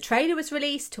from when the trailer was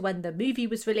released to when the movie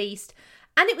was released.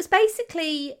 And it was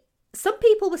basically, some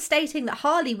people were stating that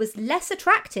Harley was less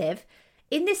attractive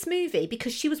in this movie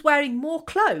because she was wearing more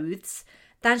clothes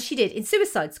than she did in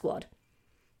Suicide Squad.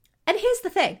 And here's the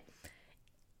thing.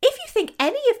 If you think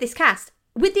any of this cast,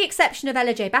 with the exception of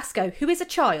Ella J. Basco, who is a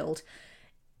child,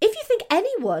 if you think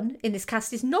anyone in this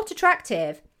cast is not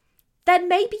attractive, then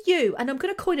maybe you, and I'm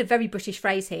going to coin a very British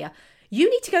phrase here, you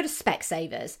need to go to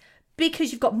Specsavers,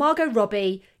 because you've got Margot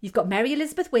Robbie, you've got Mary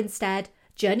Elizabeth Winstead,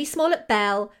 Journey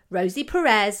Smollett-Bell, Rosie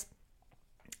Perez.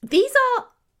 These are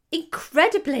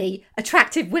incredibly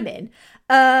attractive women.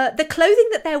 The clothing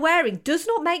that they're wearing does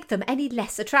not make them any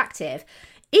less attractive.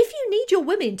 If you need your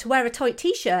women to wear a tight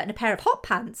t-shirt and a pair of hot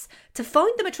pants to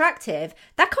find them attractive,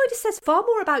 that kind of says far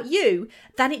more about you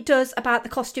than it does about the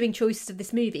costuming choices of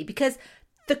this movie, because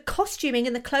the costuming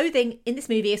and the clothing in this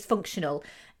movie is functional.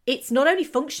 It's not only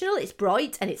functional, it's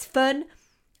bright and it's fun.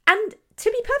 And to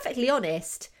be perfectly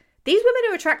honest, these women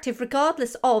are attractive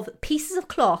regardless of pieces of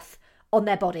cloth on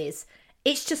their bodies.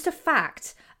 It's just a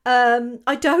fact.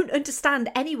 I don't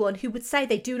understand anyone who would say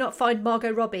they do not find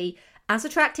Margot Robbie as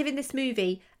attractive in this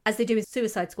movie as they do in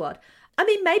Suicide Squad. I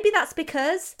mean, maybe that's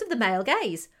because of the male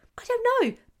gaze. I don't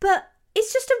know, but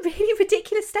it's just a really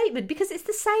ridiculous statement because it's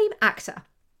the same actor.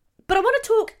 But I want to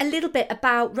talk a little bit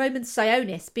about Roman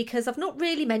Sionis, because I've not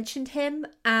really mentioned him,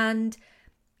 and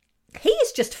he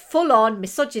is just full-on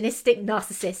misogynistic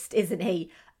narcissist, isn't he?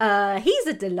 He's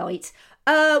a delight,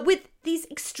 with these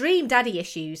extreme daddy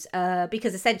issues,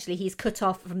 because essentially he's cut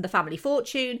off from the family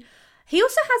fortune. He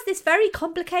also has this very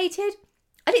complicated,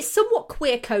 and it's somewhat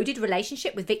queer-coded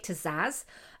relationship with Victor Zsasz.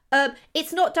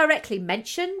 It's not directly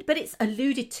mentioned, but it's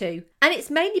alluded to. And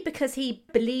it's mainly because he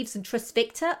believes and trusts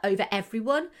Victor over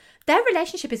everyone. Their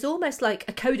relationship is almost like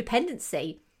a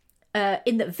codependency,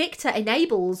 in that Victor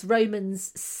enables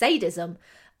Roman's sadism,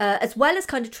 as well as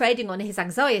kind of trading on his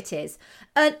anxieties.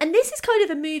 And this is kind of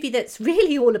a movie that's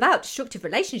really all about destructive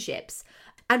relationships.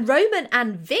 And Roman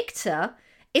and Victor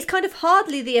is kind of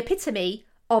hardly the epitome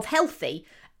of healthy.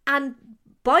 And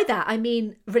by that, I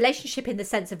mean relationship in the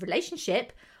sense of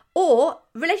relationship, or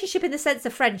relationship in the sense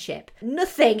of friendship.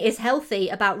 Nothing is healthy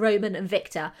about Roman and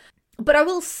Victor. But I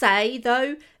will say,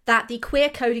 though, that the queer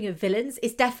coding of villains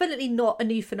is definitely not a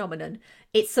new phenomenon.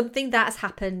 It's something that has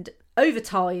happened over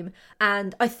time.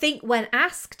 And I think when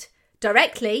asked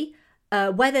directly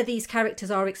whether these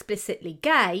characters are explicitly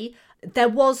gay, there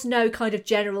was no kind of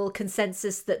general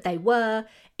consensus that they were.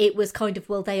 It was kind of,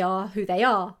 well, they are who they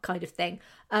are kind of thing.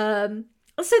 So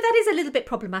that is a little bit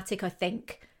problematic, I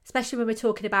think, especially when we're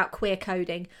talking about queer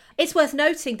coding. It's worth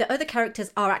noting that other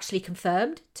characters are actually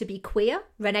confirmed to be queer.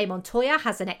 Renee Montoya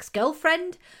has an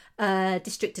ex-girlfriend,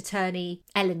 District Attorney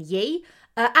Ellen Yee.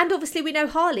 And obviously we know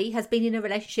Harley has been in a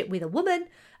relationship with a woman.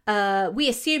 We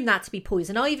assume that to be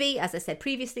Poison Ivy. As I said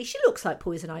previously, she looks like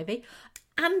Poison Ivy.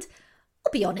 And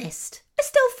I'll be honest, I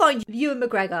still find Ewan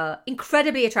McGregor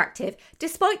incredibly attractive,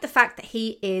 despite the fact that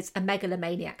he is a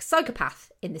megalomaniac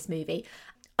psychopath in this movie.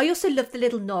 I also love the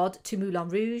little nod to Moulin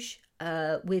Rouge,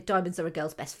 with Diamonds Are a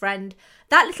Girl's Best Friend.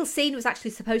 That little scene was actually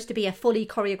supposed to be a fully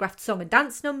choreographed song and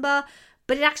dance number,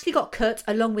 but it actually got cut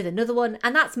along with another one,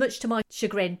 and that's much to my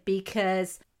chagrin,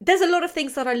 because there's a lot of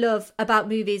things that I love about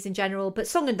movies in general, but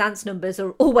song and dance numbers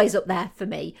are always up there for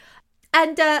me.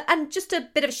 And just a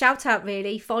bit of a shout out,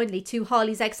 really, finally, to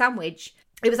Harley's egg sandwich.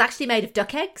 It was actually made of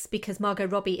duck eggs because Margot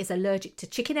Robbie is allergic to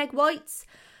chicken egg whites.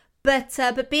 But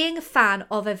being a fan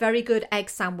of a very good egg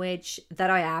sandwich that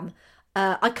I am,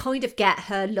 I kind of get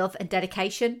her love and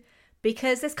dedication,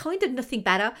 because there's kind of nothing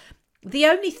better. The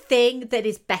only thing that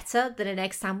is better than an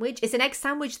egg sandwich is an egg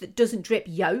sandwich that doesn't drip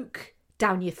yolk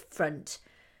down your front,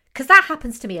 because that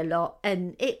happens to me a lot,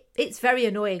 and it's very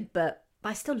annoying, but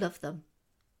I still love them.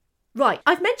 Right,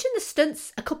 I've mentioned the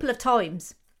stunts a couple of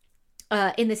times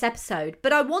in this episode,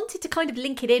 but I wanted to kind of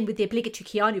link it in with the obligatory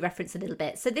Keanu reference a little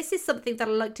bit. So this is something that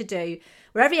I like to do,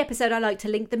 where every episode I like to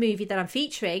link the movie that I'm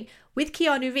featuring with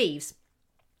Keanu Reeves.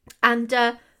 And,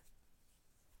 I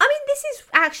mean, this is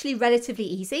actually relatively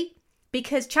easy,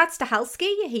 because Chad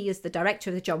Stahelski, he is the director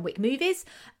of the John Wick movies,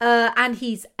 and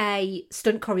he's a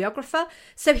stunt choreographer.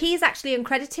 So he is actually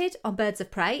uncredited on Birds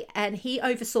of Prey, and he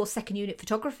oversaw second unit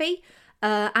photography.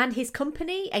 and his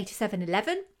company,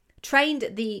 8711, trained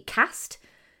the cast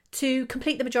to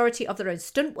complete the majority of their own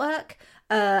stunt work.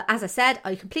 As I said,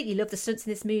 I completely love the stunts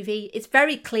in this movie. It's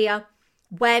very clear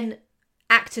when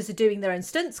actors are doing their own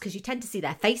stunts because you tend to see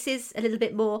their faces a little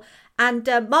bit more. And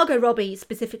Margot Robbie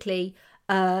specifically,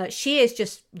 she is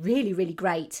just really, really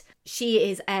great. She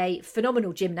is a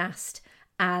phenomenal gymnast,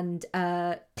 and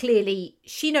clearly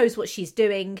she knows what she's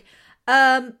doing.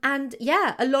 And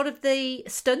yeah, a lot of the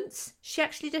stunts she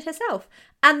actually did herself.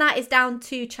 And that is down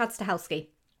to Chad Stahelski.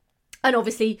 And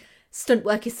obviously, stunt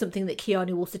work is something that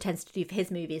Keanu also tends to do for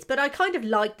his movies. But I kind of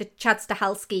like the Chad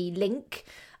Stahelski link,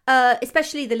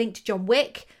 especially the link to John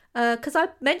Wick, because I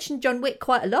mentioned John Wick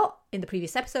quite a lot in the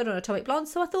previous episode on Atomic Blonde.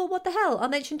 So I thought, what the hell? I'll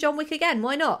mention John Wick again.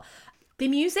 Why not? The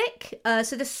music,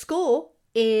 so the score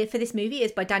for this movie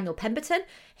is by Daniel Pemberton.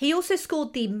 He also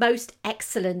scored the most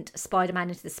excellent Spider-Man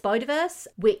Into the Spider-Verse,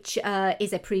 which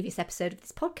is a previous episode of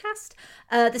this podcast.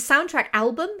 The soundtrack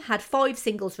album had 5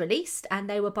 singles released, and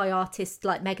they were by artists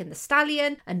like Megan Thee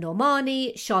Stallion and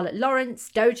Normani, Charlotte Lawrence,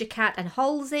 Doja Cat and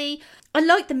Halsey.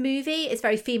 Unlike the movie, it's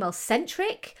very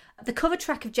female-centric. The cover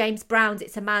track of James Brown's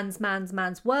It's a Man's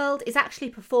World is actually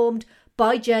performed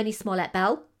by Journey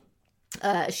Smollett-Bell.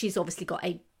 She's obviously got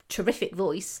a terrific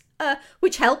voice,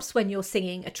 which helps when you're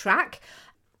singing a track.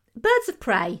 Birds of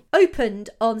Prey opened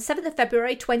on 7th of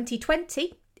February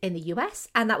 2020 in the US,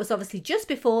 and that was obviously just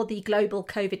before the global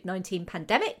COVID-19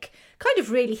 pandemic kind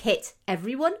of really hit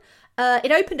everyone.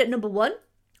 It opened at number 1,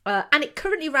 and it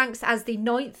currently ranks as the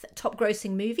 9th top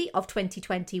grossing movie of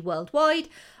 2020 worldwide.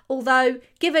 Although,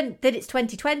 given that it's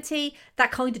 2020, that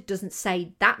kind of doesn't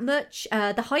say that much.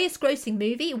 The highest grossing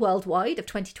movie worldwide of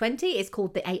 2020 is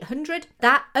called The 800.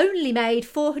 That only made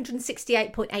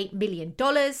 $468.8 million.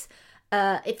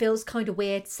 It feels kind of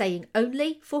weird saying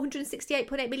only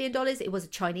 $468.8 million. It was a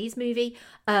Chinese movie.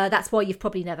 That's why you've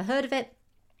probably never heard of it.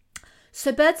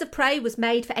 So Birds of Prey was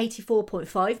made for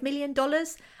 $84.5 million,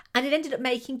 and it ended up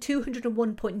making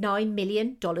 $201.9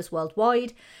 million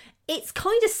worldwide. It's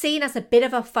kind of seen as a bit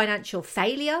of a financial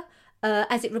failure,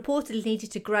 as it reportedly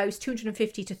needed to gross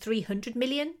 250 to 300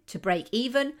 million to break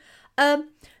even.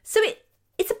 So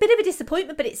it's a bit of a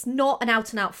disappointment, but it's not an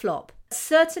out-and-out flop.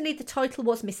 Certainly the title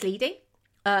was misleading,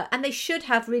 and they should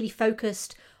have really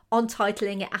focused on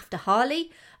titling it after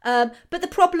Harley. But the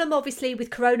problem, obviously, with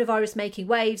coronavirus making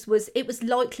waves was it was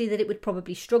likely that it would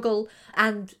probably struggle,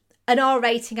 and an R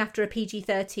rating after a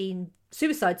PG-13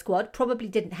 Suicide Squad probably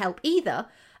didn't help either.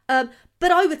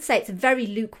 But I would say it's a very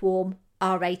lukewarm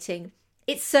R rating.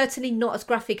 It's certainly not as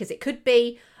graphic as it could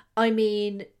be. I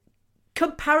mean,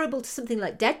 comparable to something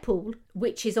like Deadpool,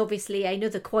 which is obviously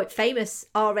another quite famous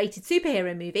R-rated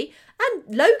superhero movie,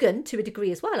 and Logan to a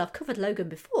degree as well. I've covered Logan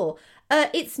before.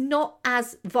 It's not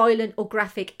as violent or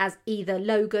graphic as either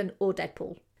Logan or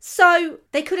Deadpool. So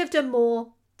they could have done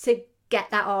more to get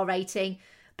that R rating.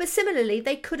 But similarly,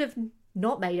 they could have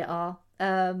not made it R.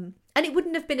 And it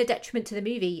wouldn't have been a detriment to the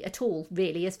movie at all,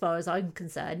 really, as far as I'm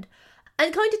concerned.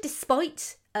 And kind of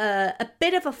despite a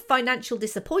bit of a financial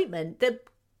disappointment, the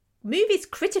movie's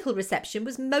critical reception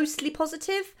was mostly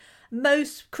positive.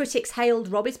 Most critics hailed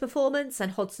Robbie's performance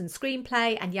and Hodson's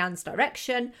screenplay and Jan's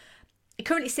direction. It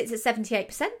currently sits at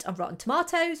 78% on Rotten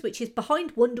Tomatoes, which is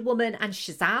behind Wonder Woman and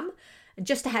Shazam, and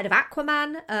just ahead of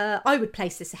Aquaman. I would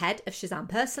place this ahead of Shazam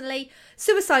personally.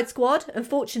 Suicide Squad,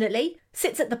 unfortunately,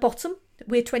 sits at the bottom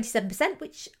with 27%,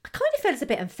 which I kind of feel is a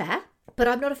bit unfair, but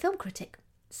I'm not a film critic.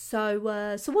 So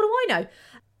what do I know?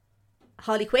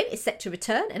 Harley Quinn is set to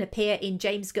return and appear in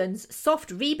James Gunn's soft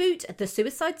reboot, The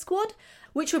Suicide Squad,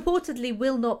 which reportedly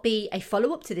will not be a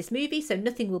follow-up to this movie, so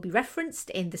nothing will be referenced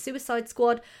in The Suicide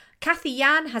Squad. Kathy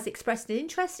Yan has expressed an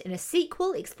interest in a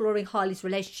sequel exploring Harley's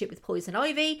relationship with Poison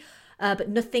Ivy, but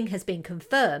nothing has been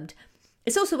confirmed.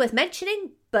 It's also worth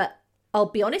mentioning, but I'll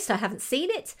be honest, I haven't seen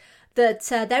it, that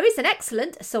there is an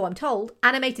excellent, so I'm told,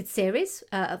 animated series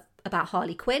about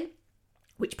Harley Quinn,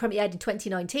 which premiered in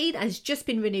 2019 and has just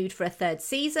been renewed for a 3rd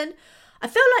season. I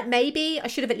feel like maybe I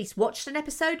should have at least watched an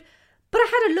episode, but I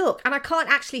had a look and I can't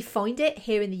actually find it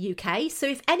here in the UK. So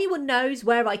if anyone knows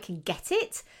where I can get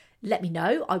it, let me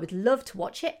know. I would love to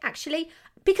watch it, actually,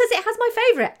 because it has my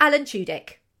favourite, Alan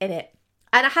Tudyk, in it.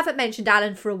 And I haven't mentioned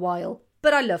Alan for a while,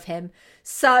 but I love him.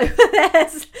 So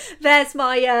there's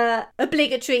my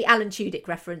obligatory Alan Tudyk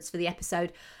reference for the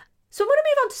episode. So I want to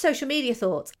move on to social media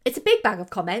thoughts. It's a big bag of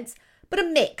comments, but a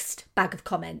mixed bag of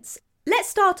comments. Let's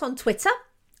start on Twitter.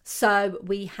 So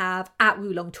we have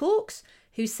 @WulongTalks,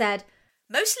 who said,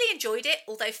 "Mostly enjoyed it,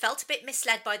 although felt a bit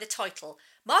misled by the title.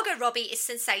 Margot Robbie is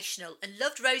sensational and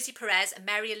loved Rosie Perez and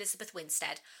Mary Elizabeth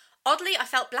Winstead. Oddly, I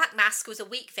felt Black Mask was a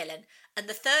weak villain, and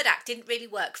the 3rd act didn't really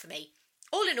work for me.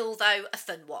 All in all, though, a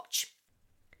fun watch.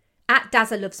 At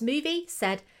Dazza Loves Movie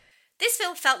said, "This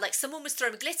film felt like someone was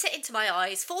throwing glitter into my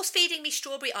eyes, force-feeding me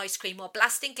strawberry ice cream while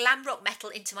blasting glam rock metal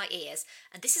into my ears.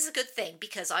 And this is a good thing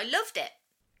because I loved it."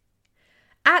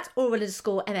 At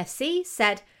Oral_MFC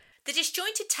said, "The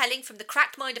disjointed telling from the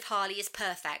cracked mind of Harley is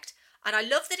perfect. And I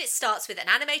love that it starts with an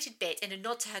animated bit in a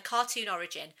nod to her cartoon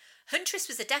origin. Huntress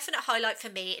was a definite highlight for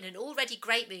me in an already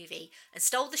great movie and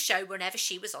stole the show whenever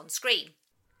she was on screen."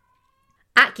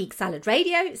 At Geek Salad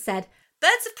Radio said,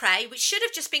 "Birds of Prey, which should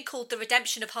have just been called The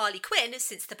Redemption of Harley Quinn,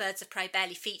 since the Birds of Prey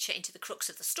barely feature into the crux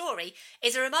of the story,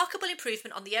 is a remarkable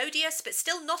improvement on the odious, but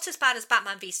still not as bad as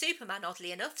Batman v Superman,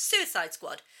 oddly enough, Suicide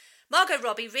Squad. Margot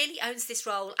Robbie really owns this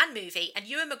role and movie, and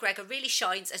Ewan McGregor really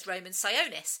shines as Roman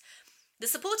Sionis. The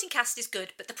supporting cast is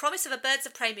good, but the promise of a Birds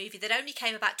of Prey movie that only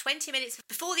came about 20 minutes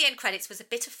before the end credits was a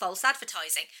bit of false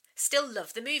advertising. Still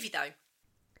love the movie though."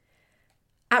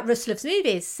 At Russ Loves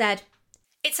Movies said,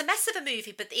 "It's a mess of a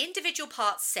movie, but the individual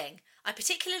parts sing. I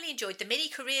particularly enjoyed the mini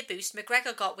career boost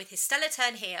McGregor got with his stellar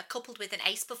turn here, coupled with an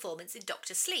ace performance in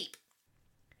Dr. Sleep."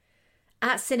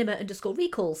 At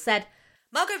Cinema_Recall said,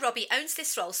 "Margot Robbie owns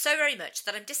this role so very much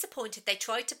that I'm disappointed they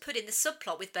tried to put in the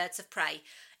subplot with Birds of Prey.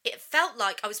 It felt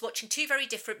like I was watching two very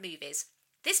different movies.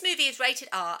 This movie is rated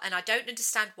R and I don't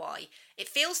understand why. It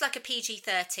feels like a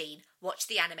PG-13. Watch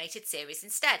the animated series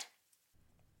instead."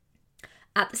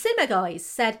 At The Cinema Guys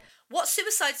said, "What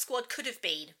Suicide Squad could have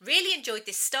been. Really enjoyed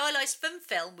this stylised fun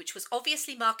film which was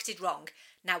obviously marketed wrong.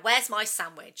 Now where's my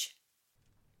sandwich?"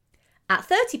 At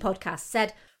 30 Podcast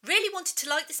said, "Really wanted to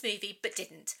like this movie but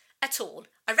didn't. At all.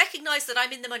 I recognise that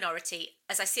I'm in the minority,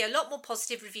 as I see a lot more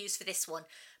positive reviews for this one,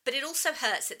 but it also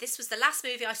hurts that this was the last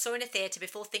movie I saw in a theatre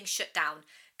before things shut down.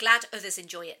 Glad others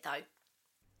enjoy it though."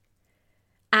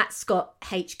 At Scott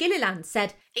H. Gilliland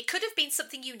said, "It could have been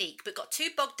something unique, but got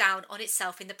too bogged down on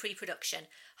itself in the pre-production.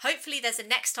 Hopefully there's a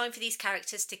next time for these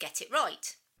characters to get it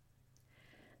right."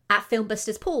 At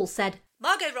Filmbusters Paul said,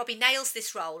 "Margot Robbie nails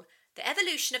this role. The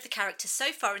evolution of the character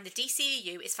so far in the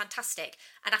DCEU is fantastic,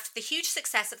 and after the huge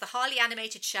success of the Harley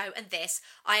animated show and this,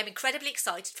 I am incredibly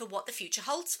excited for what the future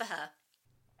holds for her."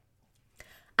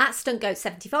 At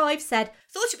StuntGoat75 said,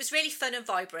 "Thought it was really fun and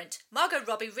vibrant. Margot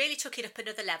Robbie really took it up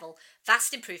another level.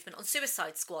 Vast improvement on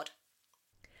Suicide Squad."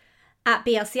 At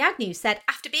BLC Agnew said,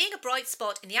 "After being a bright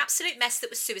spot in the absolute mess that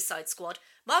was Suicide Squad,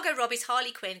 Margot Robbie's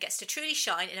Harley Quinn gets to truly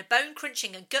shine in a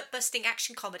bone-crunching and gut-busting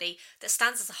action comedy that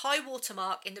stands as a high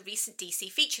watermark in the recent DC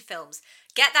feature films.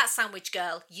 Get that sandwich,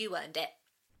 girl. You earned it."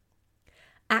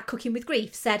 At Cooking with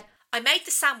Grief said, "I made the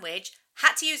sandwich,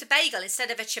 had to use a bagel instead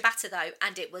of a ciabatta though,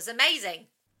 and it was amazing."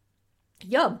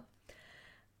 Yum.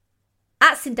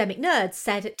 At Syndemic Nerds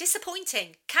said,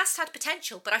 "Disappointing. Cast had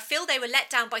potential, but I feel they were let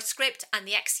down by script and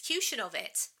the execution of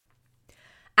it."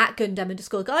 At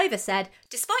Gundam_Guyver said,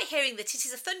 "Despite hearing that it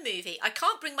is a fun movie, I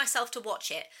can't bring myself to watch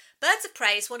it. Birds of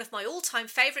Prey is one of my all-time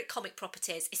favourite comic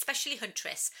properties, especially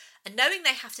Huntress, and knowing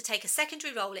they have to take a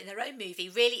secondary role in their own movie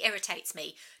really irritates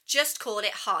me. Just call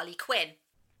it Harley Quinn."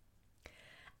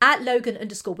 At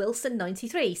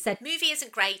Logan_Wilson93 said, "Movie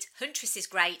isn't great, Huntress is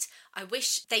great. I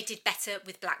wish they did better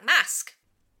with Black Mask."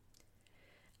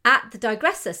 At The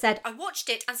Digressor said, "I watched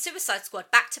it and Suicide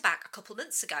Squad back to back a couple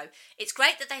months ago. It's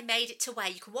great that they made it to where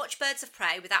you can watch Birds of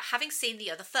Prey without having seen the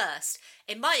other first.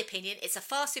 In my opinion, it's a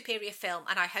far superior film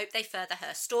and I hope they further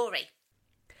her story."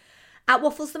 At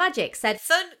Waffles the Magic said,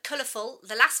 "Fun, colourful,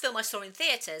 the last film I saw in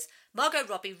theatres. Margot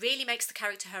Robbie really makes the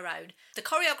character her own. The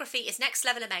choreography is next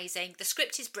level amazing, the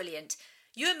script is brilliant.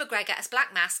 Ewan McGregor as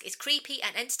Black Mask is creepy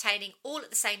and entertaining all at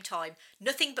the same time.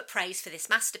 Nothing but praise for this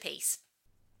masterpiece."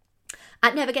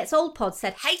 At Never Gets Old Pod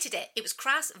said, "Hated it. It was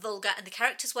crass, vulgar and the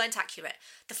characters weren't accurate.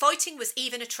 The fighting was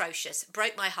even atrocious.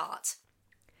 Broke my heart."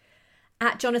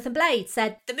 At Jonathan Blade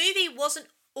said, "The movie wasn't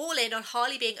all in on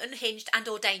Harley being unhinged and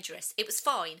or dangerous. It was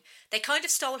fine. They kind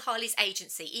of stole Harley's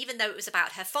agency, even though it was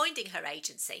about her finding her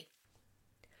agency."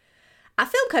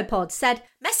 At Filmcopod said,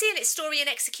 "Messy in its story and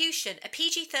execution, a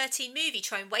PG-13 movie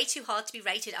trying way too hard to be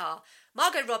rated R.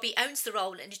 Margot Robbie owns the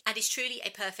role and is truly a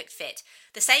perfect fit.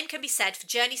 The same can be said for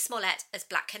Journey Smollett as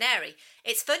Black Canary.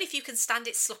 It's fun if you can stand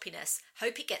its sloppiness.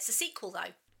 Hope it gets a sequel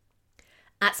though."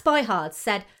 At Spyhard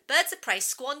said, "Birds of Prey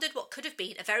squandered what could have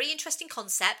been a very interesting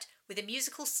concept with a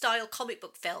musical-style comic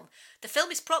book film. The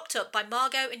film is propped up by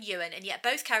Margot and Ewan, and yet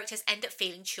both characters end up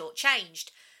feeling shortchanged.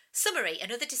 Summary,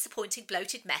 another disappointing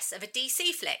bloated mess of a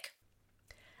DC flick."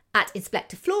 At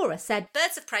Inspector Flora said,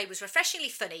 "Birds of Prey was refreshingly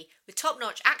funny, with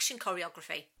top-notch action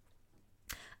choreography."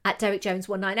 At Derek Jones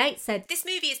 198 said, "This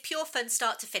movie is pure fun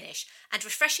start to finish and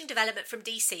refreshing development from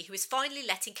DC, who is finally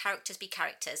letting characters be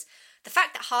characters. The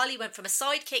fact that Harley went from a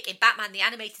sidekick in Batman the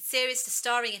Animated Series to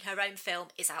starring in her own film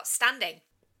is outstanding."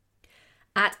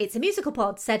 At It's a Musical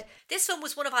Pod said, "This film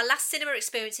was one of our last cinema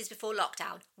experiences before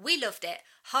lockdown. We loved it.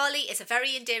 Harley is a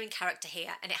very endearing character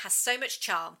here and it has so much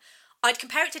charm. I'd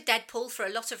compare it to Deadpool for a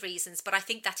lot of reasons, but I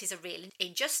think that is a real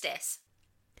injustice."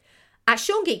 At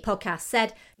Sean Geek Podcast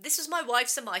said, "This was my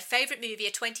wife's and my favourite movie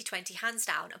of 2020 hands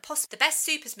down and possibly the best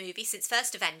Supers movie since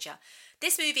First Avenger.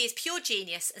 This movie is pure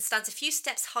genius and stands a few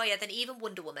steps higher than even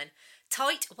Wonder Woman.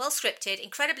 Tight, well scripted,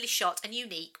 incredibly shot and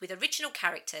unique with original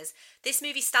characters, this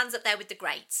movie stands up there with the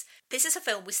greats. This is a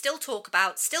film we still talk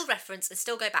about, still reference and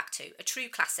still go back to. A true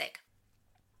classic."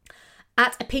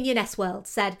 At Opinion S World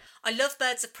said, "I love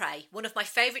Birds of Prey, one of my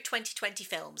favourite 2020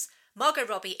 films. Margot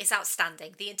Robbie is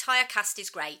outstanding. The entire cast is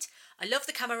great. I love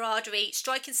the camaraderie,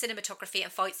 striking cinematography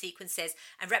and fight sequences,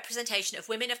 and representation of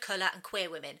women of colour and queer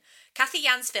women. Kathy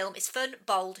Yan's film is fun,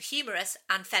 bold, humorous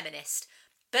and feminist.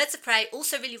 Birds of Prey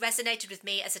also really resonated with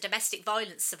me as a domestic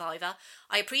violence survivor.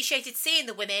 I appreciated seeing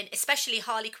the women, especially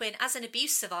Harley Quinn as an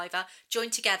abuse survivor, join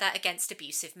together against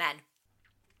abusive men."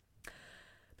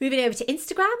 Moving over to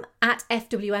Instagram, at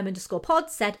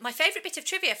FWM_pod said, "My favourite bit of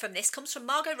trivia from this comes from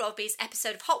Margot Robbie's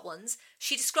episode of Hot Ones.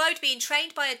 She described being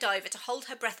trained by a diver to hold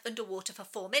her breath underwater for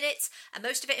 4 minutes, and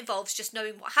most of it involves just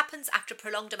knowing what happens after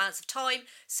prolonged amounts of time,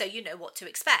 so you know what to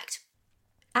expect."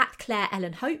 At Claire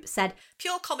Ellen Hope said,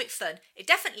 "Pure comic fun. It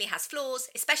definitely has flaws,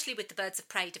 especially with the Birds of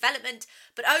Prey development,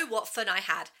 but oh what fun I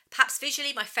had. Perhaps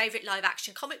visually my favourite live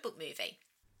action comic book movie."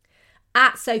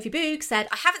 At Sophie Boog said,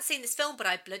 "I haven't seen this film, but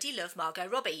I bloody love Margot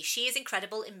Robbie. She is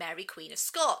incredible in Mary Queen of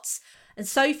Scots. And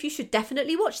Soph, you should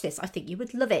definitely watch this. I think you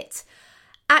would love it."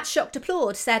 At Shocked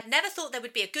Applaud said, "Never thought there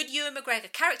would be a good Ewan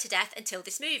McGregor character death until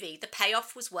this movie. The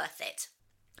payoff was worth it."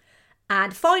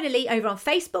 And finally, over on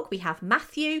Facebook, we have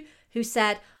Matthew, who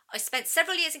said, "I spent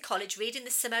several years in college reading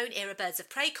the Simone-era Birds of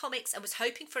Prey comics and was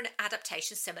hoping for an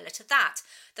adaptation similar to that.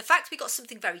 The fact we got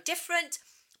something very different,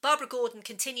 Barbara Gordon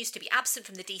continues to be absent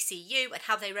from the DCU, and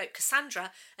how they wrote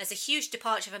Cassandra as a huge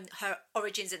departure from her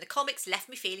origins in the comics left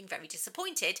me feeling very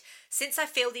disappointed, since I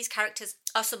feel these characters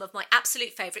are some of my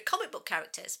absolute favourite comic book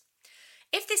characters.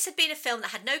 If this had been a film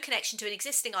that had no connection to an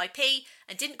existing IP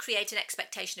and didn't create an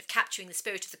expectation of capturing the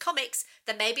spirit of the comics,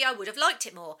 then maybe I would have liked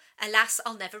it more. Alas,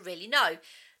 I'll never really know.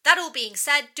 That all being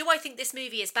said, do I think this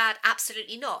movie is bad?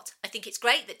 Absolutely not. I think it's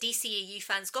great that DCEU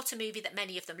fans got a movie that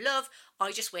many of them love.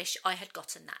 I just wish I had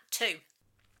gotten that too."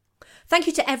 Thank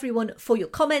you to everyone for your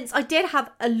comments. I did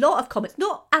have a lot of comments,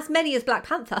 not as many as Black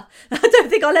Panther. I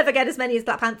don't think I'll ever get as many as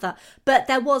Black Panther, but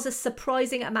there was a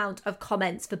surprising amount of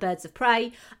comments for Birds of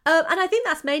Prey. And I think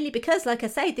that's mainly because, like I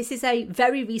say, this is a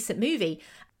very recent movie.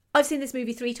 I've seen this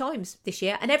movie 3 times this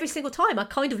year, and every single time I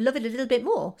kind of love it a little bit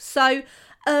more. So,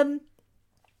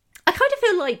 I kind of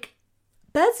feel like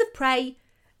Birds of Prey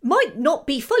might not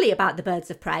be fully about the Birds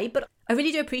of Prey, but I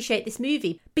really do appreciate this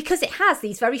movie because it has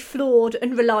these very flawed,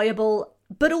 unreliable,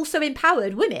 but also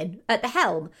empowered women at the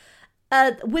helm.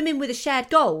 Women with a shared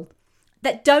goal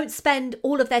that don't spend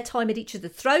all of their time at each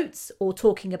other's throats or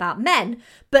talking about men,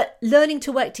 but learning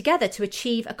to work together to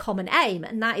achieve a common aim,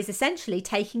 and that is essentially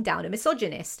taking down a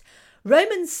misogynist.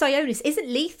 Roman Sionis isn't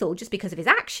lethal just because of his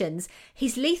actions,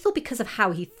 he's lethal because of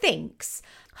how he thinks.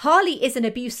 Harley is an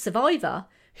abuse survivor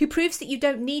who proves that you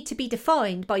don't need to be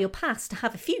defined by your past to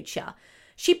have a future.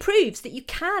 She proves that you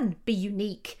can be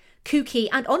unique, kooky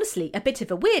and honestly a bit of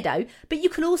a weirdo, but you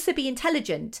can also be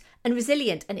intelligent and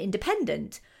resilient and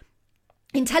independent.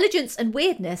 Intelligence and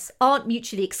weirdness aren't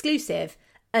mutually exclusive,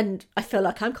 and I feel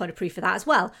like I'm kind of proof of that as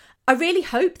well. I really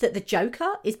hope that the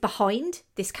Joker is behind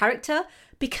this character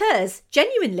because,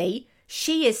 genuinely,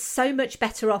 she is so much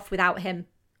better off without him.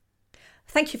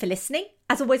 Thank you for listening.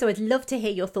 As always, I would love to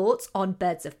hear your thoughts on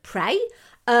Birds of Prey.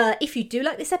 If you do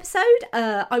like this episode,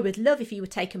 I would love if you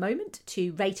would take a moment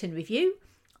to rate and review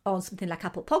on something like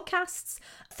Apple Podcasts.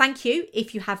 Thank you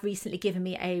if you have recently given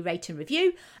me a rate and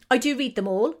review. I do read them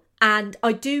all, and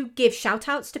I do give shout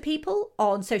outs to people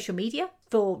on social media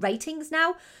for ratings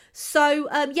now. So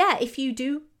if you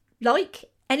do like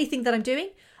anything that I'm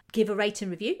doing, give a rate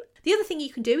and review. The other thing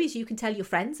you can do is you can tell your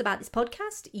friends about this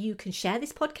podcast. You can share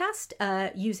this podcast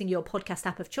using your podcast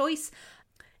app of choice.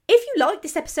 If you like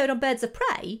this episode on Birds of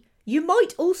Prey, you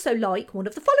might also like one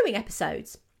of the following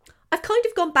episodes. I've kind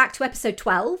of gone back to episode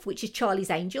 12, which is Charlie's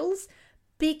Angels,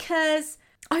 because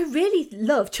I really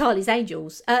love Charlie's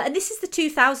Angels. And this is the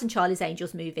 2000 Charlie's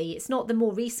Angels movie. It's not the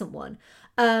more recent one.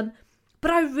 But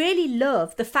I really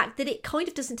love the fact that it kind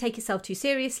of doesn't take itself too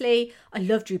seriously. I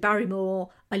love Drew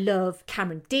Barrymore. I love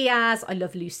Cameron Diaz. I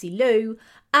love Lucy Liu.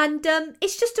 And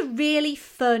it's just a really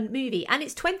fun movie. And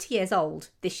it's 20 years old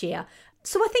this year.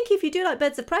 So I think if you do like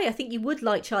Birds of Prey, I think you would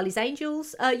like Charlie's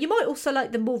Angels. You might also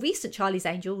like the more recent Charlie's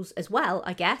Angels as well,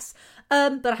 I guess.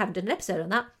 But I haven't done an episode on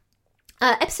that.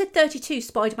 Episode 32,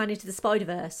 Spider-Man Into the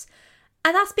Spider-Verse.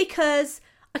 And that's because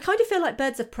I kind of feel like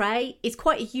Birds of Prey is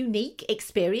quite a unique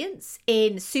experience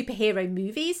in superhero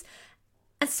movies.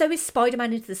 And so is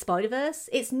Spider-Man Into the Spider-Verse.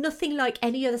 It's nothing like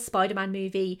any other Spider-Man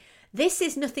movie. This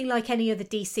is nothing like any other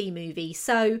DC movie.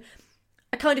 So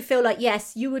I kind of feel like,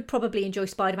 yes, you would probably enjoy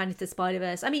Spider-Man Into the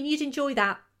Spider-Verse. I mean, you'd enjoy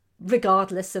that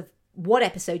regardless of what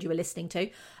episode you were listening to.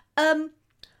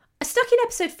 I stuck in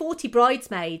episode 40,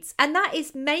 Bridesmaids, and that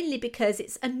is mainly because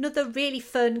it's another really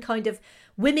fun kind of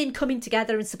women coming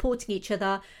together and supporting each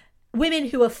other, women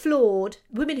who are flawed,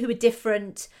 women who are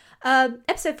different.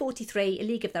 Episode 43, A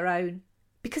League of Their Own,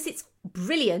 because it's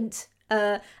brilliant.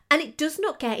 And it does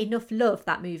not get enough love,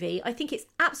 that movie. I think it's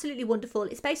absolutely wonderful.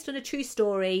 It's based on a true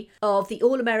story of the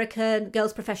All-American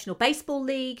Girls Professional Baseball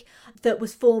League that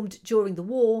was formed during the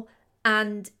war.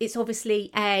 And it's obviously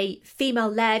a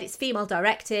female-led, it's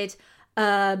female-directed.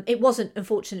 It wasn't,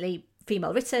 unfortunately,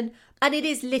 female-written. And it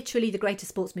is literally the greatest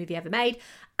sports movie ever made.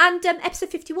 And episode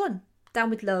 51, Down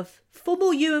with Love, for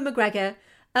more Ewan McGregor.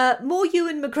 More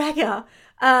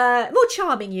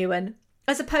charming Ewan,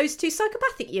 as opposed to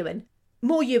psychopathic Ewan.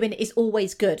 More Ewan is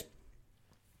always good.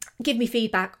 Give me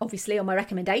feedback, obviously, on my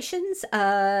recommendations.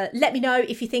 Let me know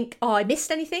if you think I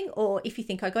missed anything or if you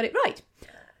think I got it right.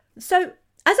 So,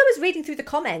 as I was reading through the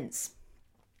comments,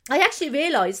 I actually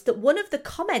realised that one of the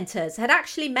commenters had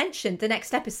actually mentioned the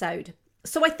next episode.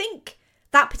 So I think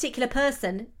that particular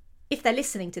person, if they're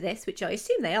listening to this, which I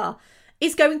assume they are,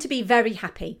 is going to be very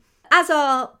happy, as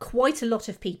are quite a lot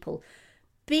of people,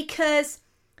 because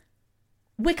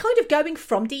we're kind of going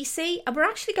from DC and we're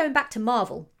actually going back to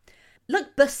Marvel.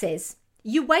 Like buses,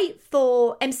 you wait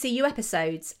for MCU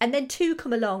episodes and then 2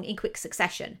 come along in quick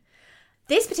succession.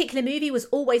 This particular movie was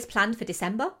always planned for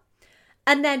December.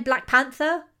 And then Black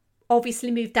Panther obviously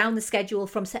moved down the schedule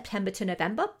from September to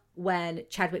November when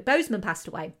Chadwick Boseman passed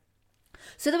away.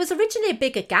 So there was originally a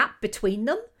bigger gap between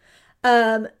them.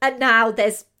 And now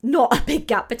there's not a big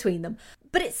gap between them.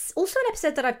 But it's also an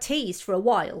episode that I've teased for a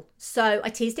while. So I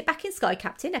teased it back in Sky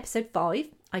Captain, episode 5.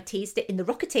 I teased it in The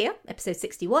Rocketeer, episode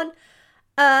 61.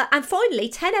 And finally,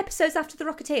 10 episodes after The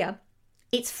Rocketeer,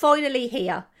 it's finally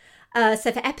here.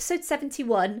 So for episode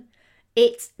 71,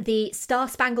 it's the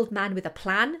Star-Spangled Man with a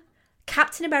Plan.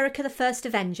 Captain America, the First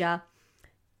Avenger,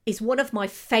 is one of my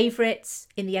favourites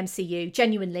in the MCU,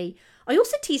 genuinely. I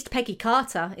also teased Peggy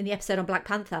Carter in the episode on Black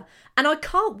Panther, and I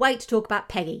can't wait to talk about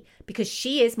Peggy because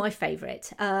she is my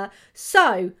favourite.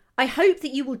 So I hope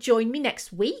that you will join me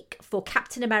next week for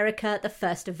Captain America, the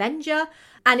First Avenger,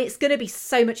 and it's going to be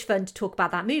so much fun to talk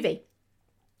about that movie.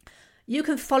 You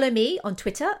can follow me on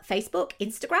Twitter, Facebook,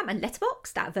 Instagram and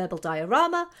Letterboxd at Verbal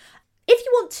Diorama. If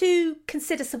you want to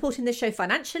consider supporting the show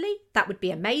financially, that would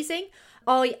be amazing.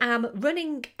 I am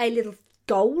running a little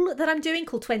goal that I'm doing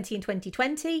called 20 in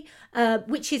 2020,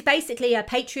 which is basically a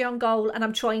Patreon goal, and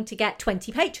I'm trying to get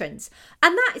 20 patrons.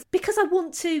 And that is because I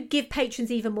want to give patrons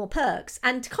even more perks.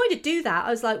 And to kind of do that,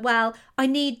 I was like, well, I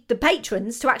need the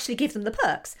patrons to actually give them the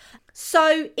perks.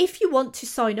 So if you want to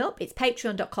sign up, it's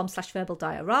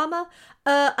patreon.com/verbaldiorama.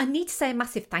 I need to say a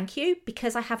massive thank you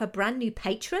because I have a brand new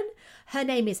patron. Her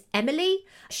name is Emily.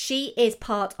 She is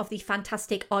part of the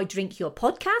fantastic I Drink Your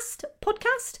podcast.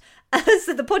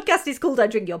 So the podcast is called I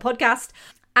Drink Your Podcast.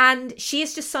 And she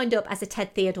has just signed up as a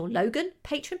Ted Theodore Logan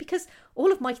patron because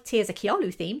all of my tiers are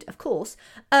Keanu themed, of course.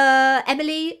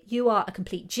 Emily, you are a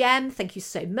complete gem. Thank you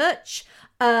so much.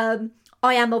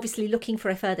 I am obviously looking for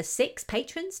a further 6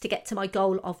 patrons to get to my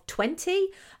goal of 20.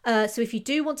 So if you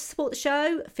do want to support the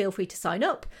show, feel free to sign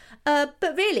up. But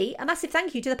really, a massive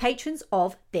thank you to the patrons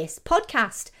of this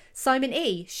podcast. Simon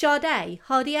E, Sade,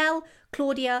 Hardy L,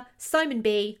 Claudia, Simon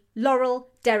B, Laurel,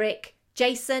 Derek,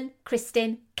 Jason,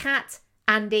 Kristin, Kat,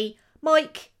 Andy,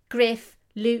 Mike, Griff,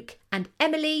 Luke and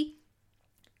Emily.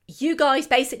 You guys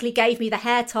basically gave me the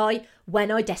hair tie when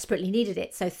I desperately needed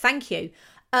it. So thank you.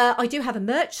 I do have a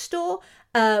merch store,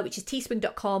 which is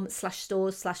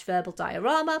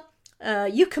teespring.com/stores/verbaldiorama.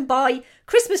 You can buy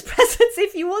Christmas presents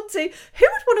if you want to. Who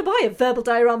would want to buy a Verbal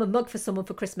Diorama mug for someone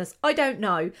for Christmas? I don't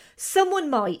know. Someone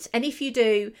might. And if you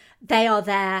do, they are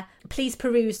there. Please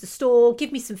peruse the store.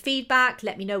 Give me some feedback.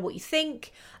 Let me know what you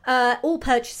think. All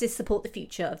purchases support the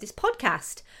future of this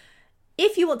podcast.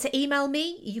 If you want to email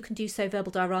me, you can do so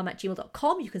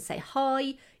verbaldiorama@gmail.com. You can say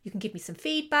hi. You can give me some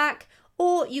feedback.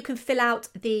 Or you can fill out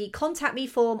the contact me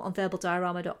form on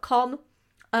verbaldiorama.com.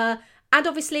 And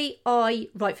obviously, I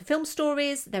write for Film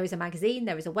Stories. There is a magazine,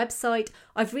 there is a website.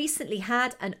 I've recently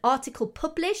had an article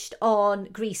published on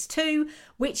Grease 2,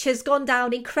 which has gone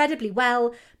down incredibly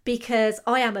well because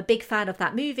I am a big fan of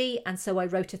that movie. And so I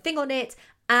wrote a thing on it.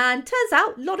 And turns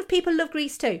out a lot of people love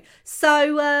Grease 2.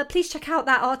 So please check out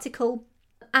that article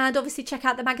and obviously check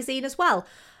out the magazine as well.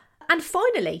 And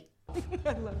finally,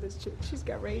 I love this chick. She's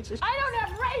got rage issues. I don't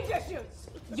have rage issues!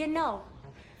 You know,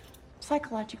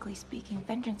 psychologically speaking,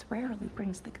 vengeance rarely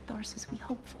brings the catharsis we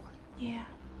hope for. Yeah.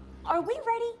 Are we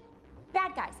ready?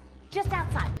 Bad guys, just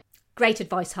outside. great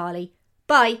advice, Harley.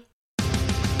 Bye.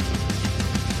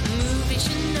 Movie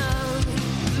should know.